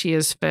which he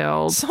has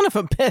failed. Son of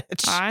a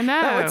bitch. I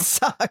know. That would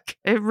suck.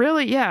 It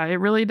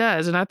really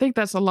does. And I think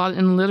that's a lot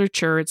in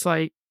literature. It's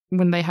like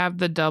when they have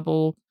the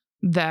double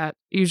that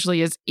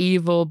usually is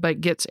evil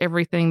but gets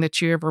everything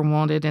that you ever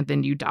wanted, and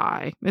then you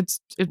die. It's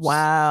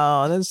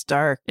wow, that's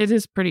dark. It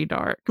is pretty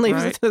dark.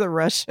 Leaves it to the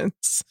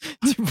Russians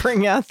to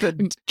bring out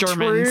the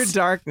true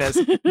darkness.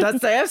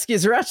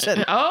 Dostoevsky's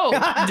Russian. Oh,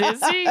 did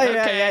he?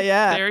 Okay.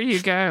 Yeah. There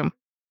you go.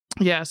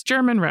 Yes,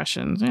 German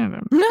Russians.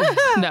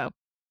 No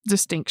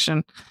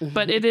distinction,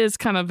 but it is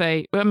kind of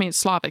it's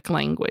Slavic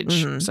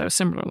language, so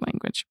similar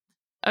language.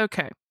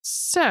 Okay,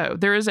 So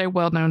there is a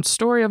well-known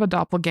story of a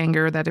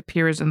doppelganger that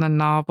appears in the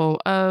novel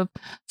of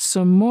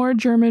some more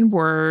German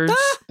words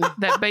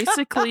that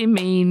basically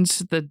means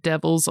the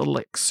devil's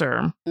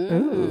elixir.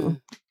 Ooh.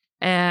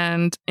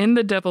 And in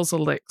the devil's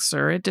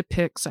elixir, it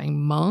depicts a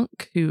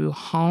monk who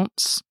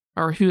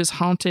is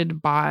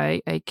haunted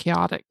by a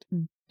chaotic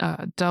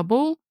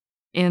double,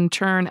 in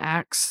turn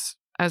acts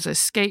as a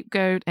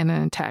scapegoat and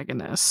an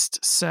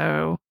antagonist.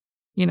 So,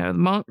 the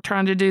monk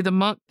trying to do the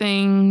monk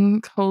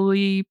thing,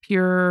 holy,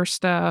 pure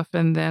stuff,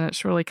 and then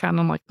it's really kind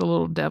of like the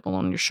little devil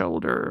on your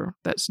shoulder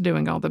that's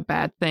doing all the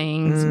bad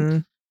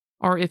things.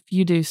 Or if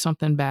you do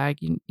something bad,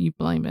 you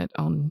blame it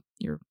on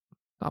your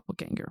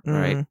doppelganger,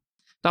 right?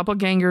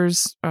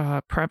 Doppelgangers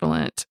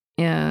prevalent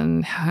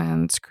in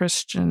Hans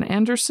Christian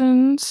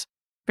Andersen's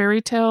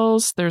fairy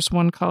tales. There's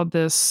one called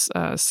this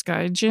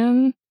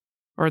Skygin,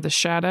 or the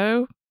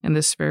shadow. In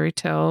this fairy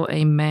tale,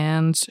 a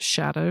man's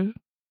shadow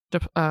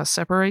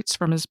separates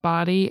from his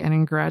body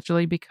and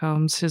gradually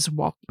becomes his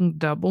walking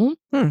double,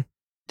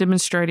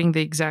 demonstrating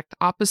the exact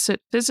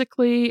opposite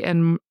physical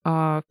and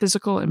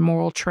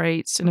moral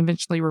traits, and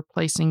eventually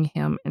replacing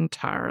him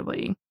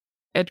entirely.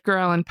 Edgar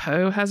Allan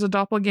Poe has a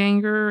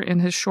doppelganger in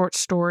his short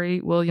story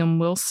William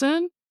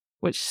Wilson,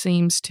 which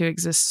seems to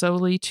exist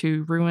solely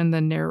to ruin the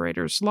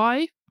narrator's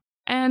life.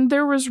 And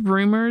there was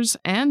rumors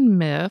and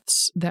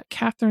myths that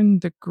Catherine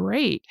the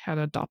Great had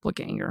a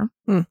doppelganger.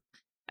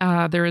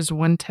 There is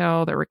one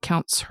tale that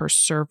recounts her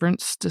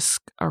servants,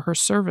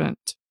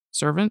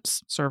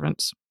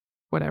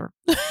 whatever,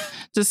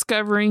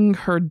 discovering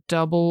her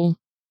double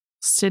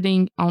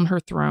sitting on her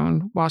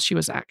throne while she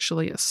was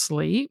actually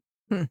asleep.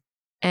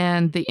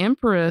 And the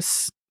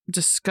Empress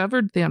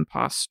discovered the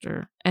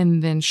imposter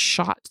and then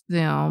shot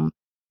them.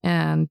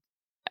 And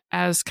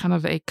as kind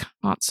of a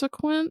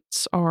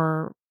consequence,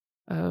 or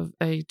of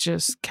a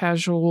just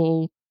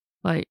casual,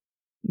 like,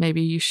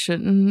 maybe you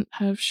shouldn't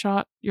have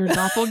shot your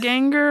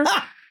doppelganger,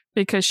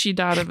 because she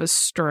died of a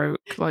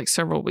stroke like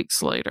several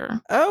weeks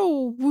later.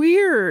 Oh,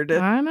 weird.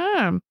 I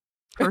know.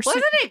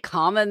 Wasn't it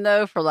common,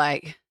 though, for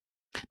like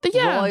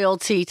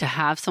royalty to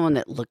have someone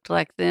that looked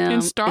like them?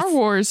 In Star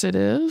Wars, it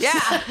is.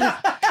 Yeah.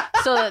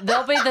 So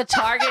they'll be the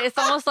target. It's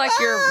almost like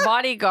your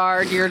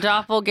bodyguard, your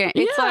doppelganger.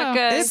 It's like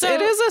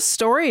it is a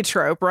story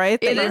trope, right?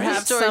 That you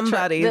have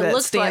somebody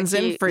that stands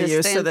in for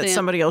you so that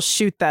somebody will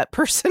shoot that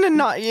person and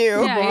not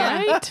you.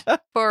 Yeah, right?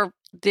 For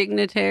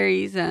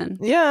dignitaries and...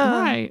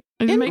 Yeah. Right.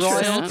 It makes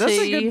sense. That's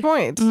a good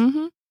point.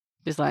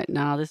 He's like,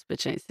 nah, this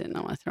bitch ain't sitting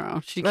on my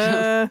throne. She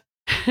goes...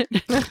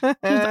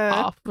 She's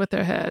off with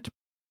her head.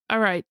 All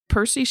right.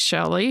 Percy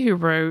Shelley, who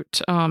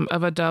wrote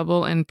of a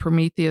double in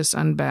Prometheus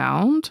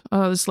Unbound,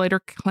 is later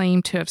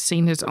claimed to have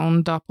seen his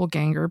own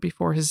doppelganger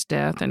before his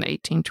death in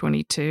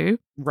 1822.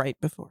 Right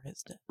before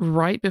his death.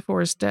 Right before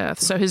his death.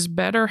 So his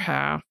better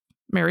half,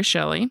 Mary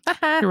Shelley,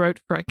 who wrote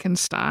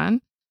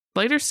Frankenstein,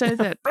 later said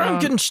that...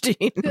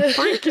 Frankenstein.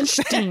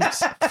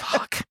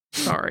 Fuck.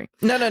 Sorry.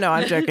 No,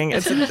 I'm joking.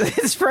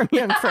 It's from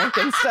Young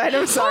Frankenstein.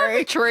 I'm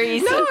sorry.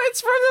 Trees. No, it's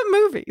from the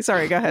movie.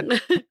 Sorry, go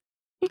ahead.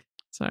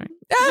 Sorry.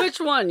 Which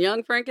one?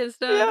 Young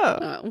Frankenstein?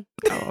 Yeah.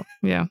 Oh,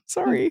 yeah.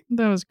 Sorry.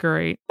 That was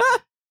great.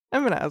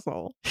 I'm an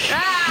asshole.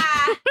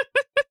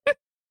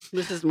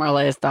 This is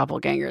Marleah's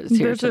doppelganger that's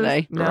here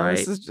today. No,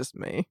 this is just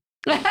me.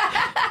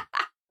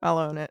 I'll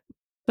own it.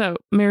 So,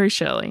 Mary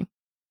Shelley,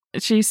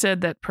 she said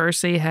that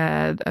Percy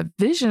had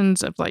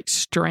visions of like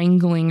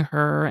strangling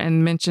her,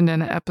 and mentioned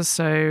in an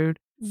episode.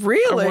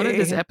 Really? One of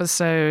his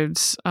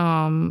episodes,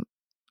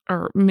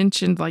 or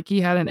mentioned like he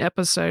had an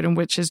episode in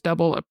which his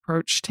double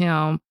approached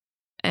him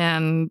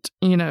and,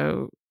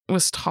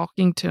 was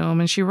talking to him.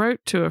 And she wrote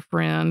to a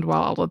friend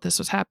while all of this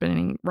was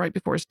happening right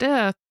before his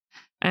death,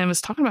 and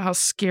was talking about how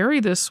scary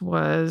this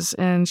was.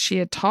 And she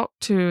had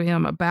talked to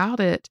him about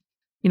it,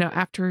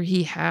 after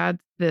he had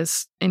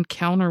this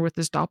encounter with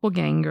his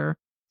doppelganger,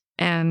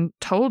 and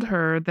told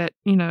her that,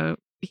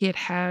 he had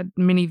had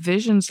many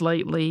visions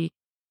lately,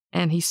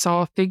 and he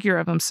saw a figure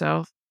of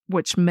himself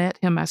which met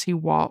him as he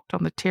walked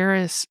on the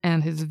terrace,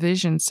 and his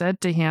vision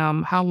said to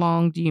him, "How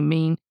long do you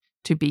mean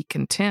to be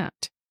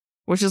content?"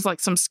 Which is like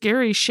some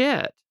scary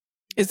shit.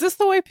 Is this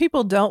the way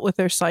people dealt with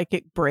their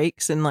psychic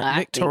breaks in like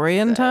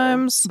Victorian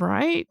times?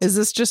 Right. Is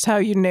this just how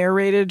you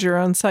narrated your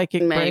own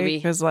psychic break?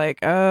 Because like,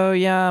 oh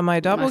yeah, my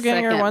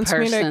doppelganger wants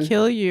me to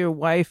kill you,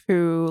 wife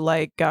who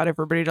like got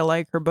everybody to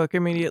like her book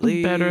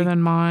immediately. Better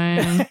than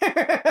mine.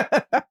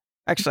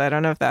 Actually, I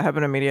don't know if that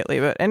happened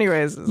immediately, but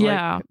anyways,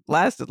 it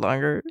lasted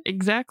longer.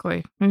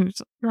 Exactly.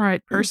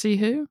 Right. Percy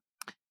who?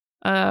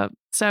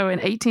 So in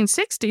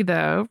 1860,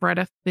 though, right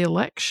after the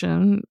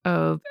election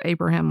of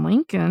Abraham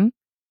Lincoln,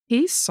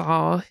 he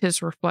saw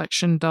his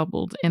reflection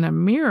doubled in a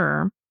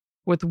mirror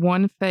with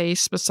one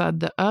face beside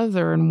the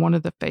other, and one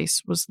of the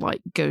face was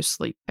like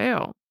ghostly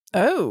pale.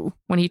 Oh.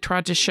 When he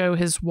tried to show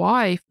his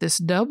wife this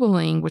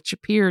doubling, which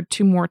appeared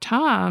 2 more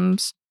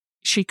times,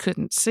 she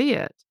couldn't see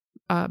it.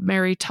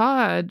 Mary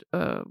Todd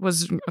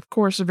was, of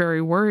course,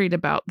 very worried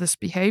about this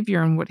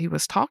behavior and what he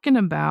was talking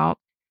about.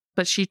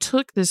 But she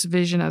took this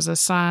vision as a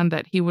sign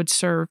that he would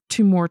serve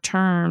 2 more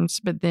terms,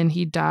 but then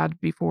he died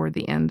before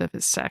the end of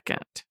his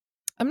second.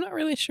 I'm not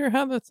really sure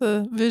how that's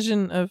a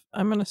vision of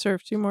I'm going to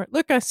serve 2 more.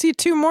 Look, I see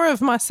 2 more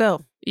of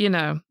myself.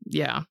 Yeah.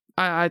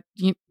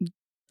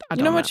 I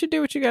don't know what you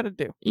do, what you got to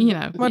do.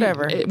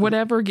 Whatever.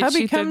 Whatever gets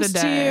Hubby you through the comes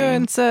day. to you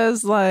and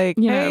says, like,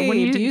 hey,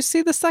 when do you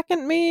see the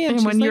second me?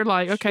 And when she's you're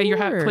like, okay, you're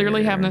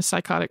clearly having a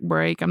psychotic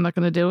break. I'm not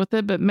going to deal with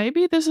it, but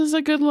maybe this is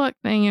a good luck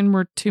thing and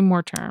we're 2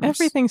 more terms.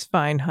 Everything's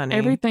fine, honey.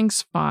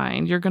 Everything's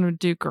fine. You're going to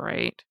do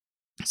great.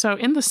 So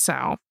in the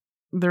South,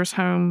 there's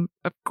home,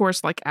 of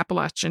course, like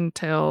Appalachian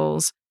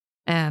tales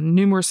and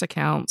numerous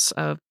accounts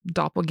of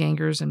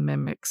doppelgangers and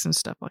mimics and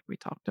stuff like we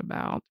talked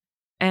about.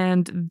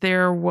 And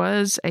there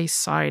was a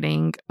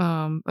sighting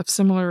of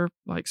similar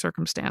like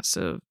circumstance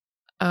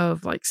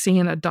of like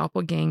seeing a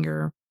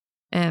doppelganger.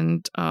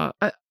 And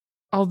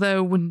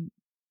although when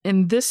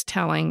in this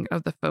telling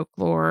of the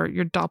folklore,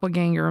 your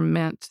doppelganger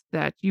meant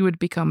that you would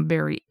become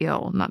very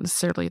ill, not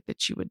necessarily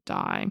that you would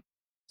die.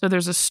 So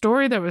there's a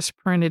story that was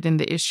printed in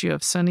the issue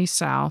of Sunny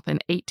South in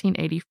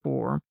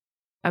 1884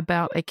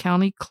 about a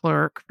county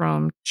clerk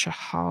from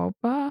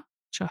Chihuahua.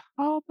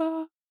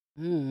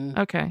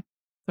 Okay.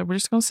 So we're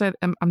just going to say,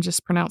 I'm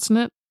just pronouncing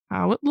it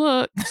how it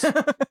looks.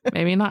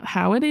 Maybe not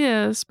how it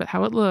is, but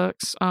how it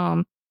looks,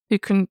 who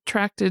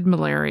contracted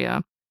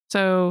malaria.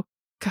 So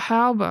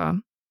Chihuahua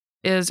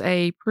is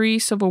a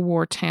pre-Civil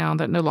War town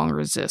that no longer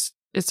exists.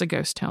 It's a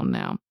ghost town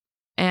now.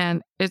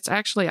 And it's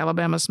actually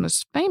Alabama's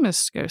most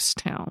famous ghost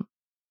town.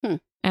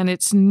 And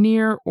it's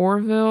near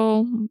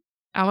Orrville,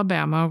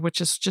 Alabama,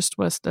 which is just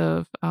west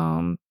of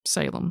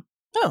Salem.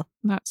 Oh.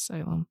 Not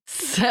Salem.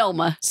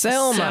 Selma.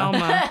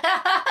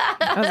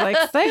 I was like,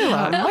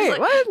 Salem. Wait,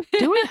 what?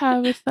 Do we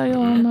have a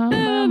Salem,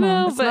 Alabama?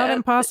 No, It's not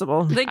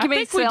impossible. I think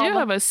we do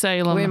have a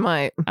Salem, We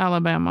might.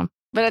 Alabama.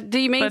 But do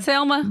you mean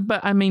Selma?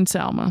 But I mean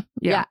Selma.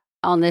 Yeah.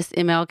 On this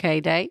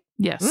MLK Day.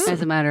 Yes.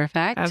 As a matter of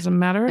fact. As a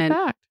matter of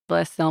fact.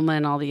 Bless Selma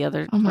and all the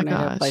other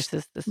tornado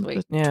places this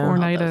week.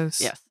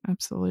 Tornadoes. Yes.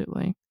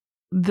 Absolutely.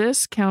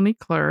 This county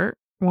clerk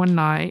one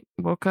night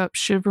woke up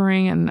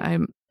shivering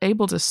and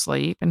able to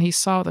sleep, and he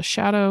saw the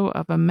shadow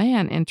of a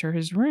man enter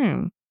his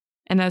room.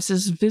 And as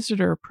his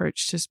visitor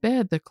approached his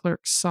bed, the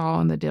clerk saw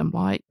in the dim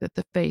light that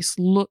the face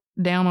looked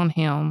down on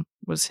him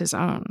was his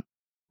own.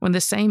 When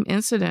the same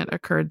incident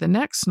occurred the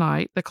next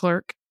night, the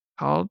clerk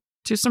called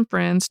to some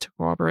friends to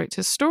corroborate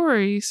his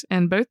stories,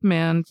 and both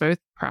men, both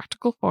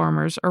practical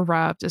farmers,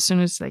 arrived as soon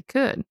as they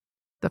could.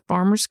 The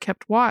farmers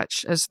kept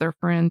watch as their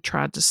friend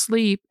tried to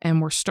sleep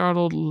and were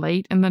startled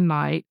late in the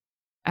night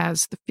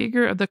as the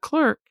figure of the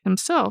clerk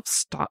himself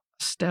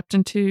stepped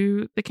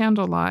into the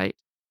candlelight.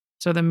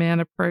 So the men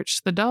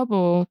approached the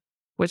double,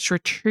 which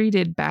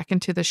retreated back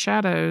into the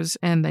shadows,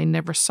 and they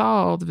never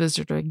saw the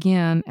visitor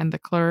again, and the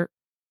clerk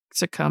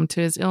succumbed to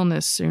his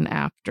illness soon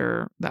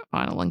after that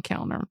final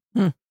encounter.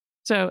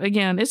 So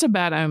again, it's a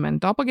bad omen.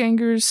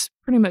 Doppelgangers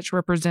pretty much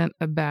represent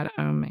a bad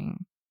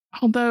omen.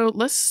 Although,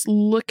 let's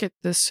look at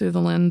this through the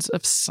lens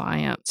of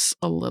science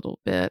a little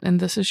bit, and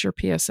this is your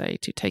PSA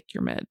to take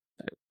your med.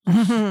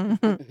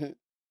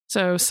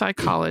 So,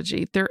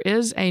 psychology. There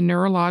is a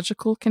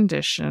neurological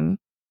condition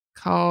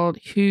called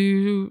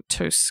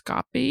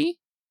heutoscopy,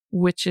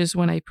 which is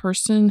when a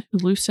person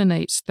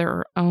hallucinates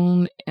their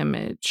own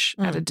image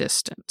at a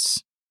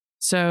distance.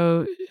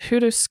 So,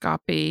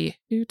 heutoscopy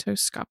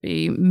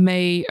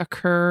may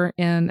occur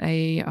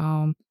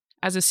in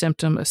as a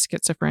symptom of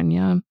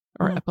schizophrenia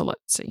or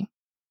epilepsy.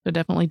 So,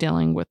 definitely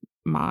dealing with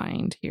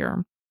mind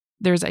here.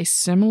 There's a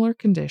similar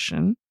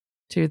condition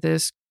to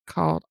this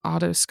called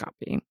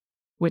autoscopy,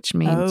 which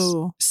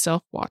means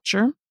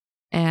self-watcher.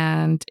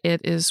 And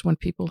it is when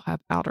people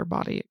have outer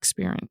body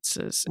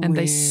experiences and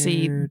they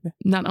see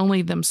not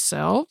only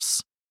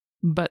themselves,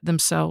 but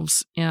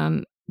themselves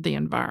in the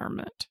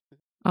environment.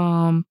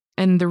 And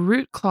the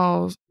root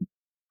cause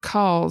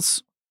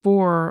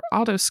for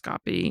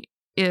autoscopy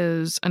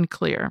is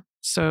unclear.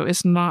 So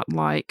it's not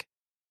like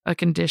a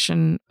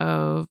condition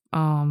of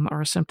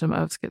or a symptom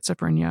of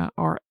schizophrenia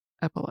or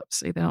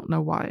epilepsy. They don't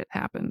know why it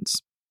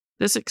happens.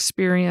 This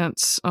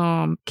experience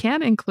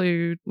can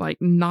include like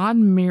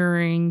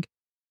non-mirroring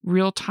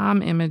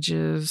real-time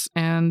images,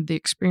 and the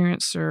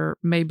experiencer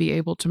may be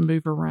able to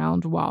move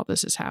around while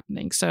this is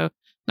happening. So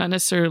not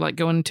necessarily like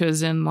going into a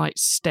Zen-like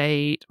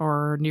state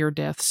or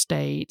near-death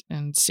state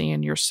and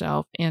seeing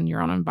yourself in your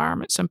own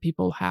environment. Some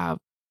people have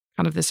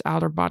kind of this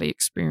outer body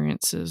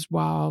experiences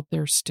while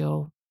they're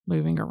still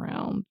moving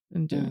around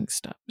and doing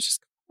stuff. It's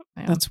just,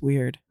 man, that's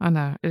weird. I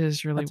know. It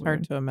is really That's weird.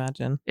 hard to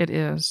imagine. It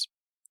is.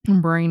 The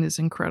brain is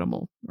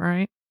incredible,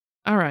 right?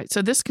 All right.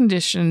 So this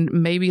condition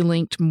may be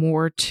linked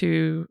more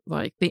to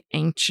like the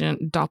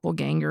ancient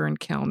doppelganger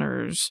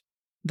encounters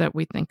that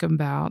we think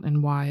about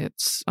and why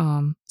it's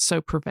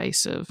so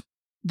pervasive.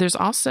 There's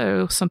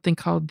also something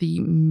called the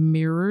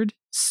mirrored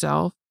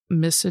self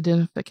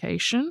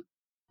misidentification.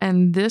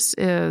 And this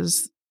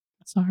is,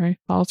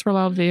 pause for a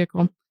loud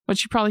vehicle,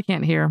 which you probably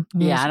can't hear.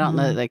 Yeah, I don't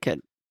know that they could.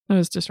 It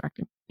was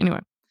distracting. Anyway,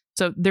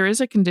 So there is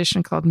a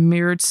condition called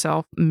mirrored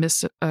self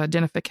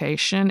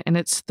misidentification, and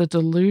it's the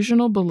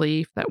delusional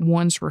belief that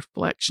one's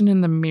reflection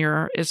in the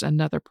mirror is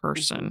another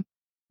person.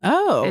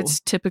 Oh. It's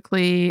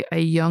typically a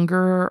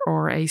younger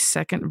or a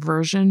second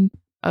version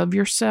of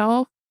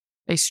yourself,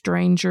 a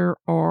stranger,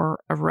 or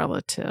a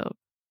relative.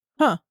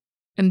 Huh.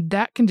 And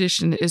that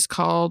condition is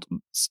called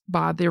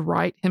by the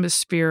right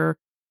hemisphere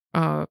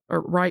cranial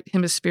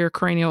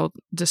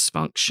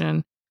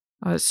dysfunction.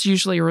 It's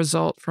usually a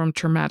result from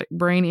traumatic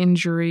brain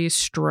injury,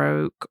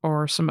 stroke,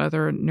 or some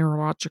other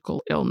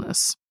neurological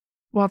illness.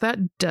 While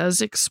that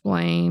does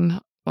explain,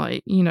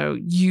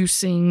 you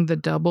seeing the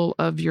double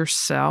of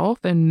yourself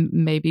and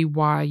maybe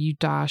why you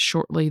die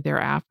shortly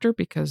thereafter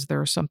because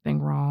there's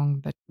something wrong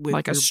that, With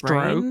like a your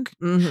stroke,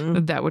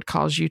 brain? that would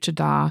cause you to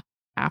die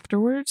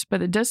afterwards.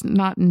 But it does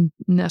not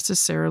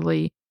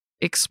necessarily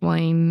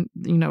explain,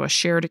 a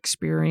shared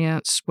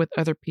experience with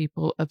other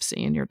people of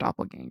seeing your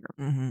doppelganger.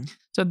 Mm-hmm.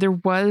 So there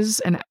was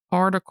an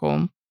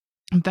article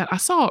that I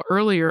saw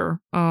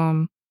earlier,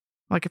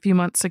 like a few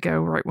months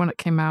ago, right when it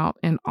came out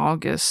in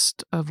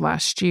August of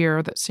last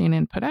year, that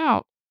CNN put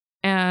out.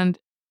 And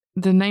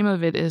the name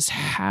of it is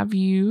Have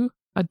You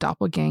a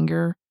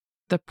Doppelganger?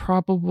 The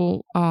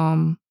probable,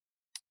 let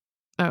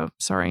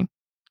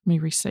me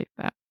restate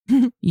that.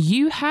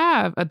 You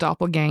have a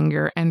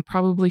doppelganger and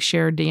probably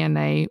share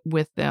DNA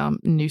with them,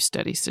 new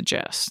study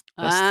suggests.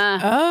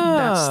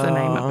 That's the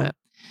name of it.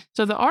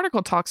 So the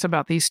article talks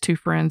about these two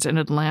friends in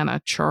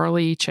Atlanta,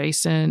 Charlie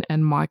Chasen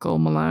and Michael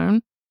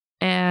Malone.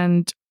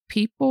 And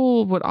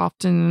people would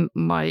often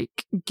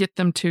get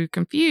them too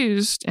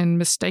confused and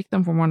mistake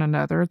them for one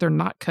another. They're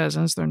not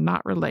cousins, they're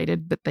not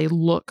related, but they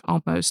look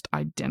almost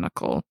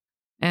identical.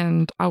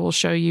 And I will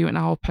show you, and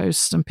I'll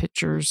post some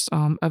pictures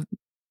of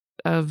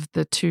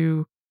the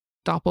two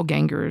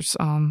doppelgangers.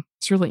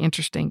 It's really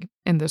interesting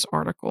in this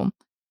article.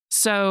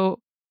 So,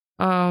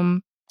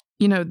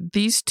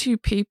 these two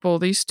people,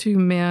 these two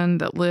men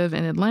that live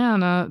in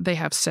Atlanta, they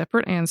have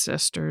separate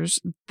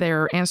ancestors.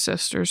 Their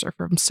ancestors are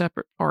from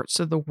separate parts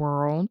of the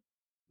world.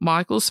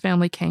 Michael's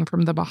family came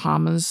from the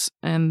Bahamas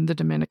and the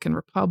Dominican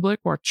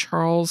Republic, while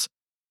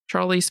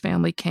Charlie's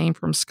family came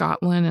from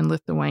Scotland and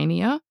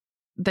Lithuania.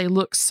 They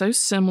look so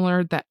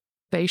similar that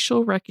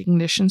facial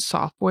recognition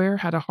software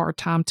had a hard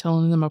time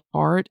telling them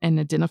apart and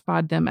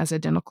identified them as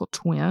identical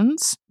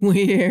twins.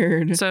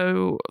 Weird.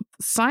 So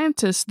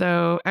scientists,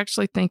 though,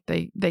 actually think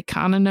they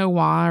kind of know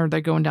why, or they're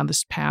going down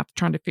this path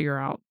trying to figure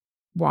out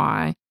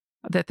why,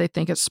 that they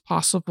think it's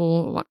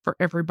possible for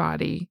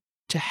everybody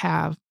to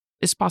have,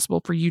 it's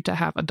possible for you to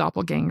have a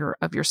doppelganger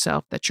of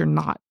yourself that you're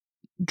not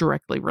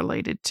directly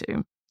related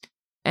to.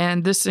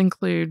 And this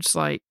includes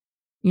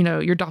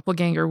your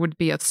doppelganger would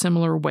be a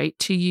similar weight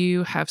to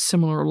you, have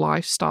similar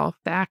lifestyle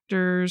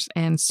factors,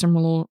 and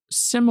similar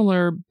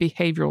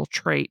behavioral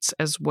traits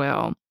as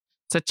well,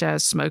 such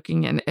as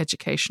smoking and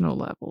educational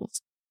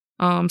levels.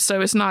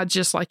 So it's not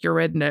just like your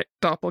redneck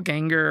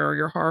doppelganger or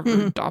your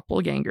Harvard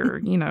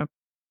doppelganger,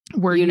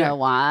 where you know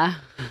why?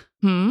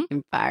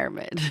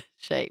 Environment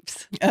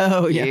shapes.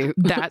 Oh yeah,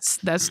 that's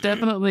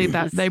definitely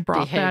that they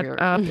brought behavior.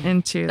 That up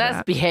into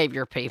that's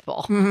behavior,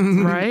 people,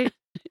 right?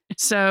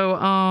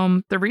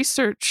 So the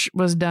research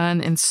was done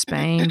in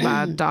Spain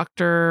by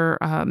Dr.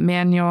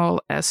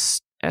 Manuel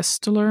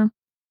Esteller,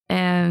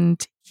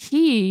 and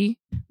he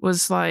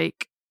was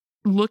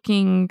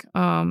looking.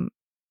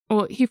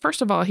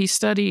 He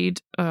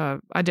studied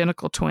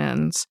identical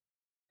twins,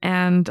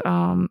 and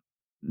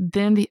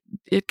then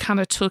it kind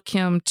of took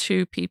him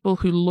to people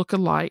who look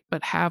alike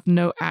but have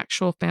no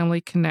actual family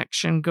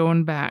connection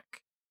going back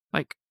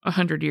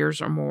 100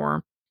 years or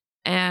more,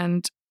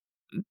 and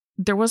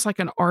there was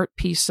an art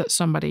piece that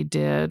somebody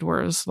did where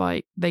it was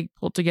they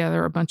pulled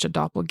together a bunch of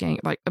doppelganger,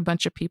 a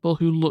bunch of people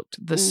who looked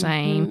the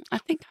same. I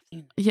think I've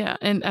seen that. Yeah,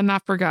 and I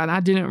forgot.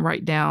 I didn't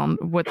write down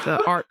what the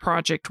art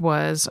project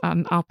was.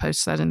 I'll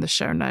post that in the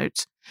show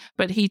notes.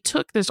 But he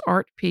took this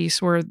art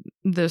piece where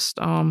this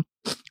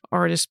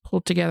artist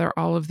pulled together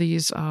all of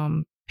these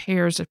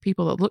pairs of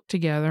people that looked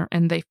together,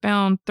 and they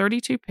found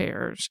 32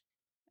 pairs,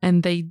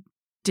 and they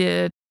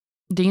did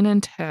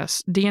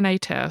DNA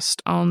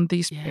test on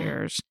these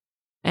pairs.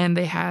 And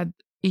they had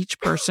each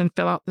person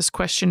fill out this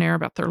questionnaire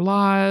about their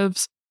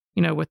lives,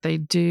 what they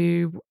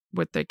do,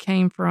 what they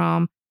came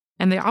from.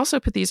 And they also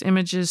put these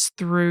images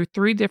through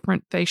 3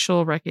 different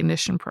facial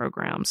recognition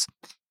programs.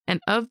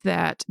 And of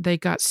that, they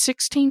got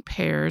 16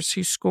 pairs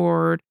who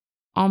scored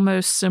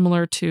almost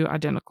similar to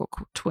identical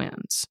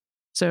twins.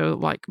 So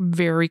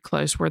very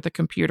close where the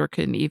computer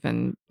couldn't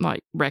even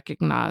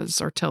recognize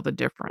or tell the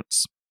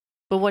difference.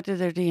 But what did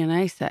their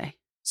DNA say?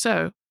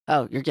 So.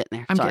 Oh, you're getting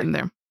there. I'm getting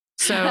there.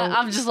 So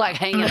I'm just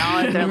hanging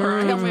on.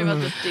 Tell me about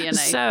this DNA.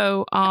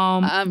 So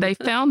they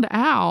found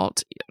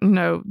out,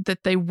 that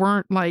they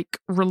weren't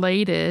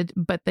related,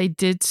 but they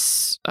did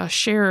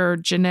share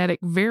genetic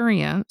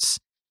variants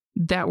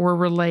that were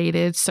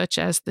related, such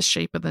as the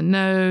shape of the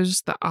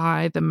nose, the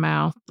eye, the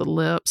mouth, the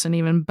lips, and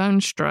even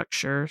bone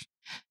structures.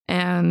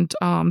 And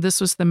this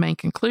was the main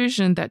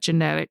conclusion, that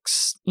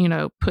genetics,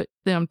 put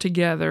them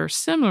together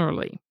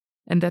similarly.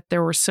 and that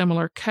there were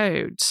similar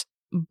codes.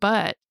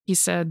 But he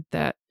said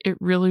that it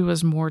really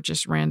was more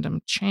just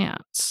random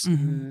chance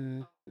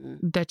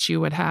that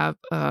you would have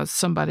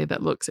somebody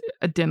that looks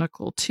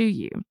identical to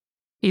you.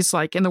 He's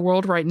like, in the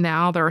world right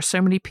now, there are so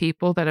many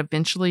people that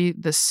eventually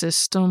the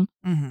system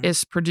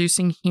is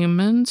producing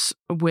humans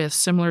with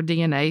similar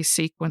DNA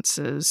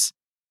sequences.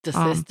 The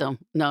system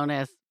known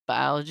as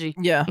biology.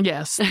 Yeah.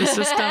 Yes, the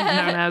system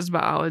known as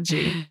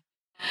biology.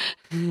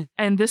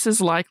 And this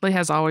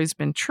has always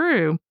been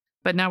true.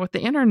 But now with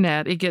the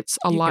internet, it gets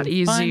a lot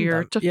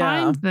easier to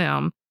find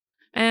them.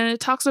 And it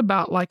talks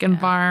about like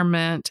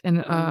environment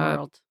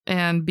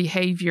and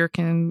behavior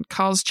can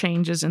cause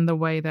changes in the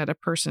way that a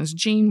person's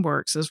gene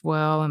works as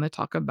well. And they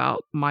talk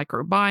about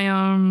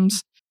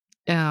microbiomes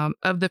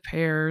of the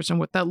pairs and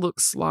what that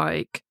looks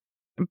like.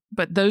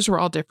 But those were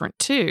all different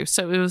too.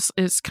 So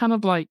it's kind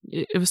of like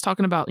it was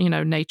talking about,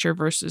 nature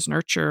versus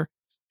nurture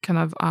kind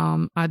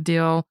of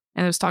ideal.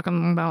 And it was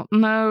talking about,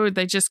 no,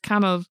 they just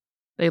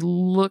they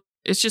look.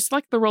 It's just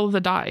like the roll of the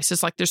dice.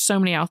 It's like there's so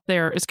many out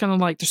there. It's kind of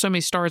like there's so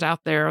many stars out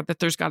there that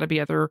there's got to be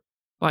other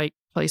like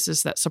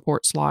places that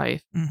supports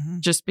life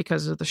just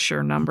because of the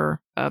sheer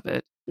number of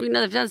it. They've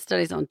done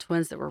studies on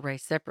twins that were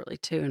raised separately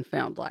too and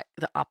found like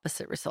the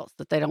opposite results,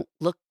 that they don't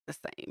look the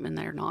same and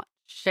they're not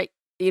shaped.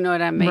 You know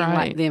what I mean? Right.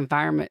 Like the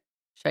environment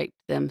shaped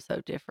them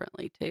so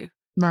differently too,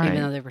 right?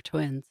 Even though they were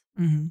twins.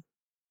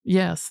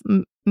 Yes,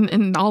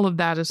 and all of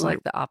that is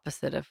like the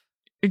opposite of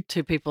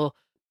two people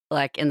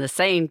like in the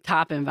same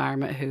type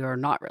environment who are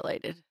not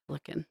related,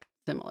 looking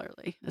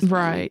similarly.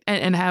 Right.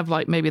 And have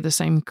like maybe the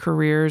same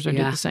careers or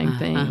do the same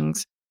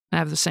things, and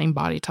have the same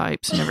body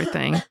types and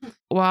everything.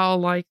 While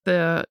like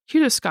the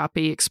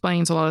heudoscopy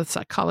explains a lot of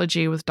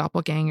psychology with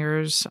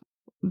doppelgangers,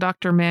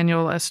 Dr.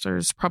 Manuel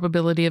Ester's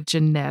probability of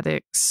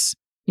genetics,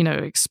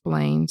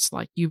 explains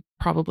like you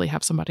probably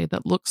have somebody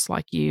that looks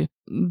like you,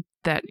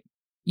 that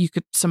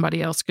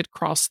somebody else could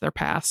cross their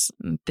paths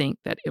and think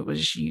that it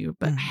was you.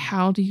 But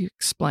how do you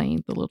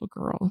explain the little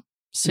girl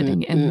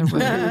sitting in the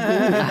room?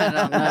 I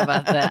don't know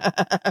about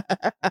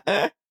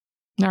that.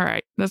 All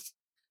right. That's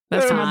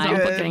my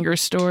doppelganger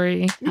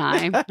story.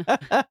 Time.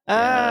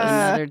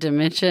 Another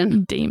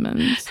dimension.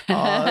 Demons.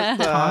 Awesome.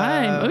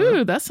 Time.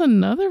 Ooh, that's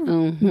another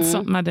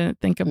something I didn't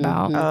think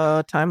about.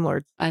 Oh, Time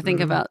Lords. I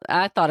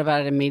thought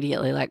about it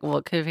immediately. Like, well,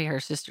 it could be her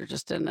sister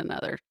just in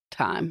another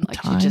time.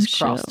 Like Time she just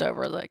ship. crossed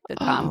over like the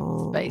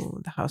time space.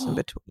 The house in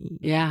between.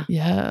 Yeah.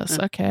 Yes.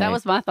 Okay. That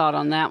was my thought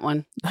on that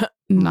one.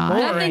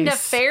 nice. Nothing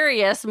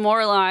nefarious,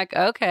 more like,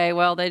 okay,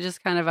 well, they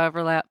just kind of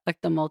overlap, like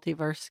the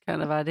multiverse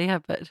kind of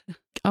idea, but.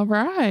 All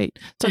right.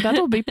 So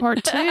that'll be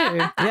part 2.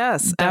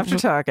 Yes. After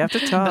talk.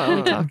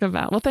 We'll talk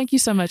about. Well, thank you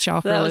so much,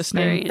 y'all, for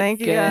listening. Thank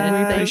you. Good. We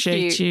Guys.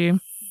 appreciate you.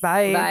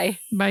 Bye. Bye.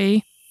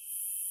 Bye.